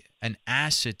be an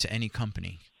asset to any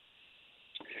company.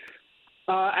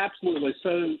 Absolutely.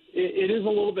 So it is a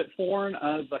little bit foreign.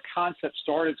 The concept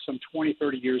started some 20,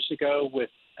 30 years ago with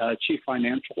chief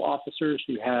financial officers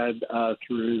who had,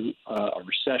 through a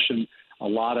recession, a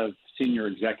lot of senior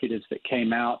executives that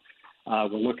came out, were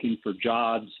looking for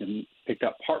jobs and picked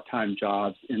up part-time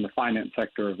jobs in the finance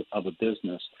sector of a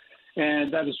business.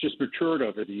 And that has just matured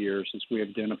over the years as we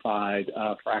identified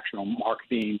fractional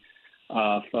marketing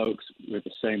folks with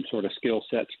the same sort of skill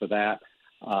sets for that.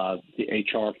 The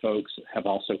HR folks have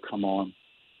also come on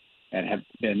and have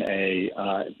been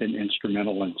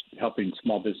instrumental in helping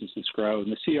small businesses grow.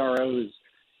 And the CRO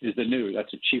is the new.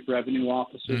 That's a chief revenue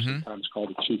officer, sometimes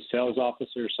called a chief sales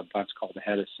officer, sometimes called the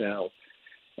head of sales.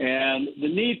 And the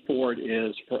need for it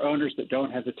is for owners that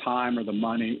don't have the time or the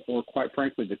money or, quite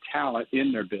frankly, the talent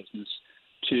in their business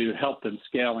to help them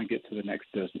scale and get to the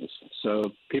next business. So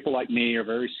people like me are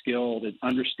very skilled in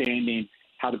understanding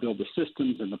how to build the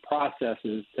systems and the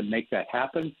processes to make that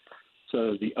happen.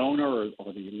 So the owner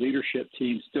or the leadership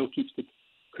team still keeps the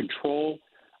control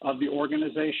of the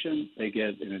organization. They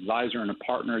get an advisor and a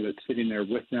partner that's sitting there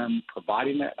with them,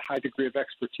 providing that high degree of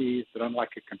expertise. But unlike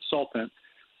a consultant,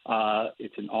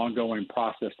 it's an ongoing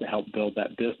process to help build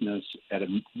that business at a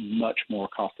much more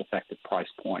cost-effective price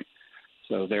point.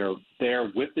 So they're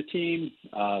there with the team.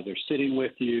 They're sitting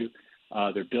with you.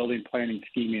 They're building, planning,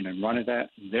 scheming, and running that.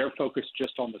 They're focused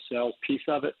just on the sales piece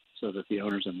of it so that the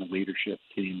owners and the leadership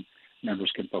team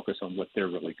members can focus on what they're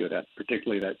really good at,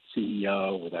 particularly that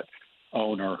CEO or that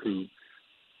owner who's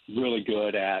really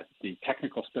good at the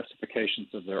technical specifications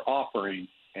of their offering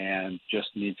and just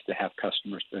needs to have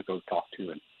customers to go talk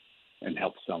to and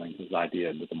help selling his idea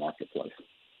into the marketplace.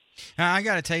 Now, I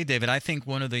got to tell you, David, I think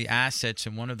one of the assets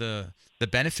and one of the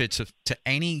benefits to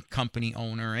any company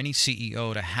owner, any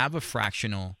CEO to have a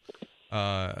fractional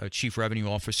chief revenue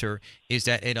officer is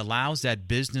that it allows that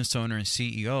business owner and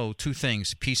CEO two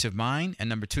things: peace of mind, and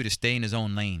number two, to stay in his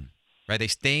own lane. Right? They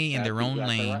stay in their own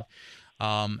lane. Right.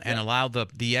 And allow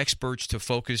the experts to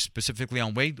focus specifically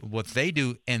on what they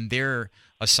do in their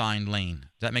assigned lane.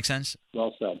 Does that make sense?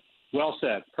 Well said. Well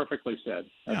said. Perfectly said.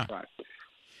 That's right.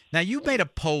 Now, you made a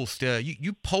post.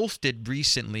 You posted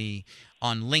recently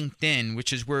on LinkedIn,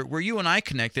 which is where you and I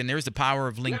connect, and there's the power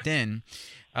of LinkedIn.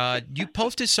 You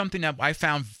posted something that I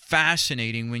found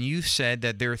fascinating when you said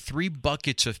that there are three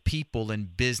buckets of people in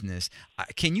business.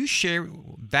 Can you share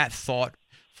that thought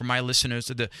for my listeners?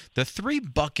 The three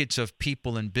buckets of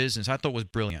people in business, I thought was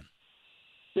brilliant.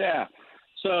 Yeah.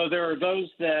 So there are those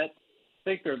that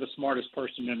think they're the smartest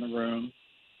person in the room.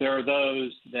 There are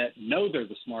those that know they're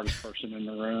the smartest person in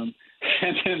the room.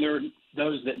 And then there are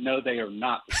those that know they are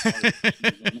not the smartest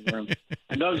person in the room.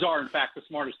 And those are, in fact, the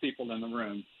smartest people in the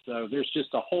room. So there's just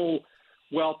a whole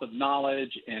wealth of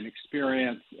knowledge and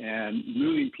experience and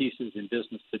moving pieces in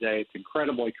business today. It's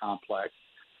incredibly complex.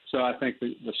 So I think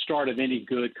the start of any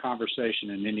good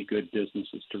conversation and any good business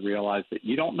is to realize that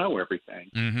you don't know everything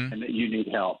and that you need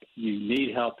help. You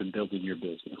need help in building your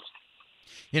business.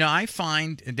 You know, I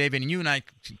find, David, and you and I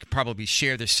probably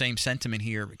share the same sentiment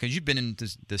here because you've been in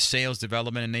the sales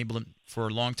development enablement for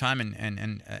a long time,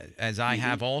 and as I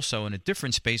have also in a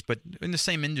different space, but in the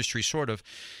same industry sort of,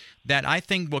 that I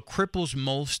think what cripples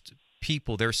most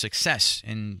people, their success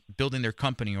in building their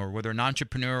company or whether an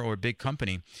entrepreneur or a big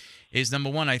company, is number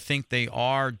one, I think they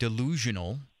are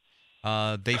delusional.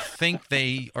 They think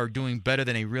they are doing better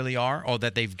than they really are or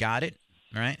that they've got it,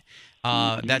 right?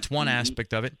 That's one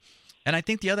aspect of it. And I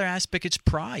think the other aspect is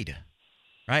pride,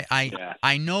 right?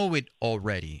 I know it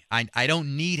already. I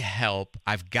don't need help.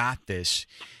 I've got this.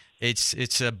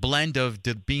 It's a blend of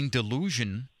being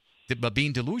delusional but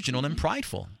being delusional and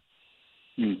prideful.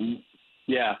 Mm-hmm.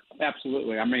 Yeah,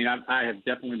 absolutely. I mean, I have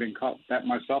definitely been caught that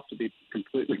myself, to be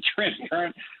completely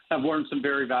transparent. I've learned some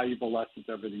very valuable lessons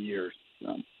over the years.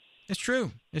 So. It's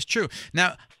true. It's true.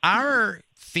 Now, our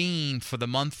theme for the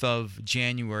month of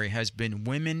January has been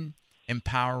women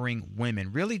empowering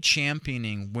women, really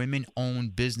championing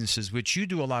women-owned businesses, which you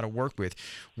do a lot of work with.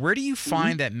 Where do you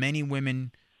find that many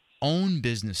women-owned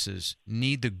businesses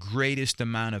need the greatest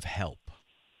amount of help?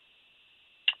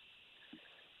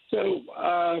 So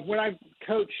when I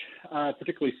coach,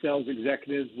 particularly sales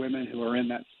executives, women who are in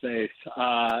that space,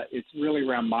 it's really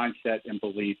around mindset and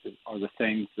belief are the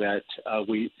things that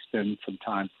we spend some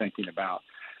time thinking about.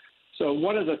 So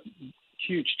one of the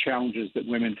huge challenges that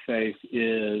women face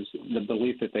is the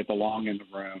belief that they belong in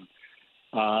the room,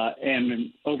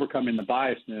 and overcoming the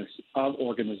biasness of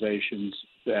organizations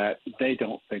that they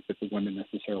don't think that the women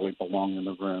necessarily belong in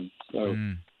the room. So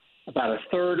about a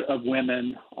third of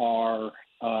women are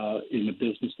in the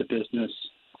business-to-business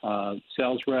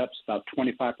sales reps. About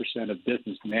 25% of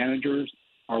business managers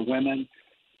are women.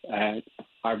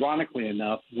 Ironically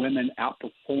enough, women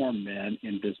outperform men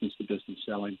in business-to-business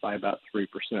selling by about 3%.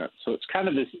 So it's kind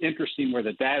of this interesting where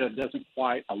the data doesn't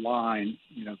quite align,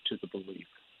 to the belief.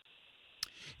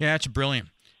 Yeah, that's brilliant.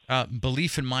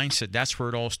 Belief and mindset, that's where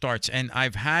it all starts. And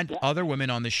I've had other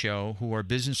women on the show who are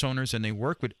business owners, and they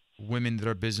work with women that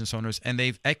are business owners, and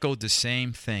they've echoed the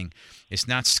same thing. It's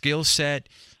not skill set.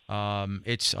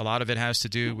 It's a lot of it has to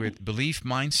do with belief,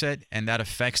 mindset, and that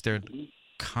affects their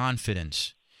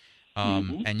confidence.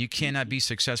 And you cannot be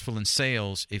successful in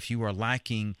sales if you are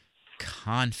lacking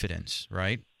confidence,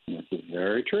 right? This is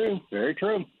very true. Very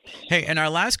true. Hey, in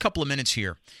our last couple of minutes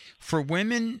here, for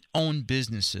women-owned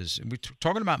businesses, we're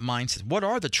talking about mindset. What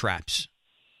are the traps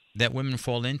that women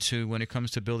fall into when it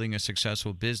comes to building a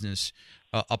successful business,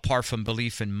 apart from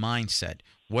belief and mindset?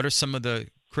 What are some of the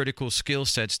critical skill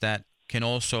sets that can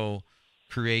also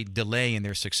create delay in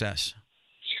their success?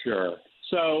 Sure.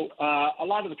 So a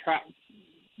lot of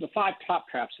the 5 top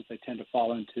traps that they tend to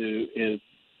fall into is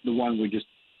the one we just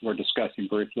were discussing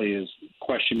briefly, is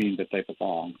questioning that they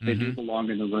belong. They do belong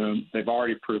in the room. They've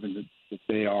already proven that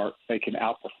they can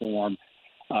outperform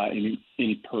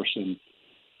any person,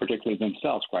 particularly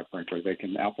themselves, quite frankly. They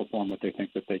can outperform what they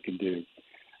think that they can do.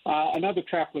 Another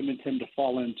trap women tend to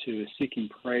fall into is seeking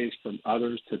praise from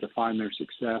others to define their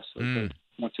success. So they're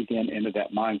once again into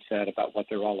that mindset about what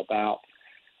they're all about.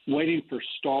 Waiting for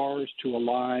stars to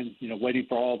align, waiting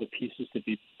for all the pieces to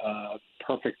be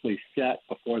perfectly set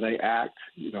before they act.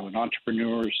 And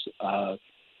entrepreneurs,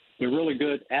 they're really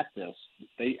good at this.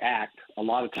 They act a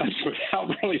lot of times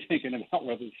without really thinking about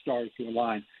whether the stars to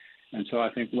align. And so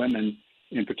I think women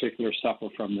in particular suffer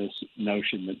from this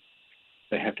notion that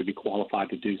they have to be qualified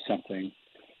to do something.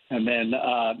 And then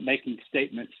making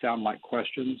statements sound like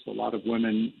questions. A lot of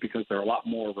women, because they're a lot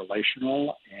more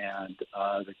relational, and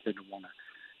they tend to want to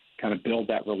kind of build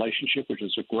that relationship, which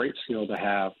is a great skill to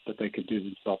have, but they could do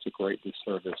themselves a great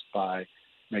disservice by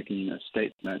making a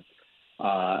statement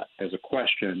as a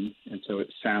question, and so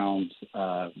it sounds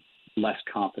less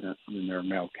confident than their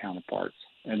male counterparts.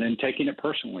 And then taking it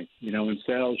personally. In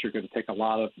sales, you're going to take a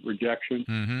lot of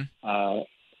rejection.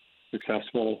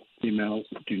 Successful females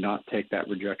do not take that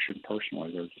rejection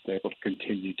personally. They're just able to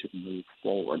continue to move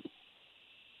forward.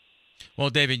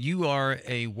 Well, David, you are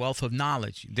a wealth of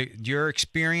knowledge. Your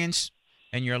experience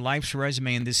and your life's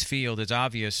resume in this field is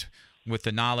obvious with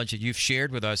the knowledge that you've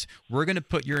shared with us. We're going to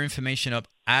put your information up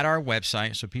at our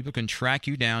website so people can track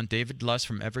you down, David Luss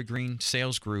from Evergreen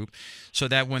Sales Group, so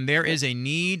that when there is a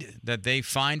need that they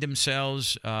find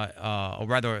themselves, or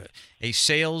rather a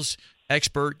sales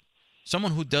expert,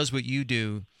 someone who does what you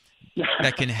do,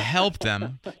 that can help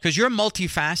them, because you're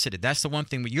multifaceted. That's the one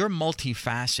thing. You're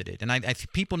multifaceted, and I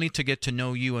think people need to get to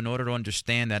know you in order to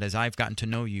understand that. As I've gotten to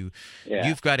know you,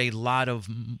 you've got a lot of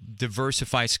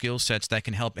diversified skill sets that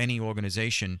can help any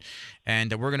organization.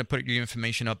 And we're going to put your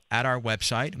information up at our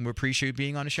website, and we appreciate you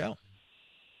being on the show.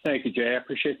 Thank you, Jay. I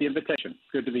appreciate the invitation.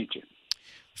 Good to meet you.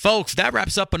 Folks, that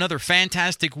wraps up another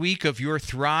fantastic week of your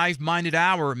Thrive-Minded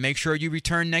Hour. Make sure you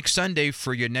return next Sunday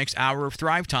for your next hour of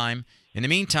Thrive Time. In the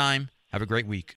meantime, have a great week.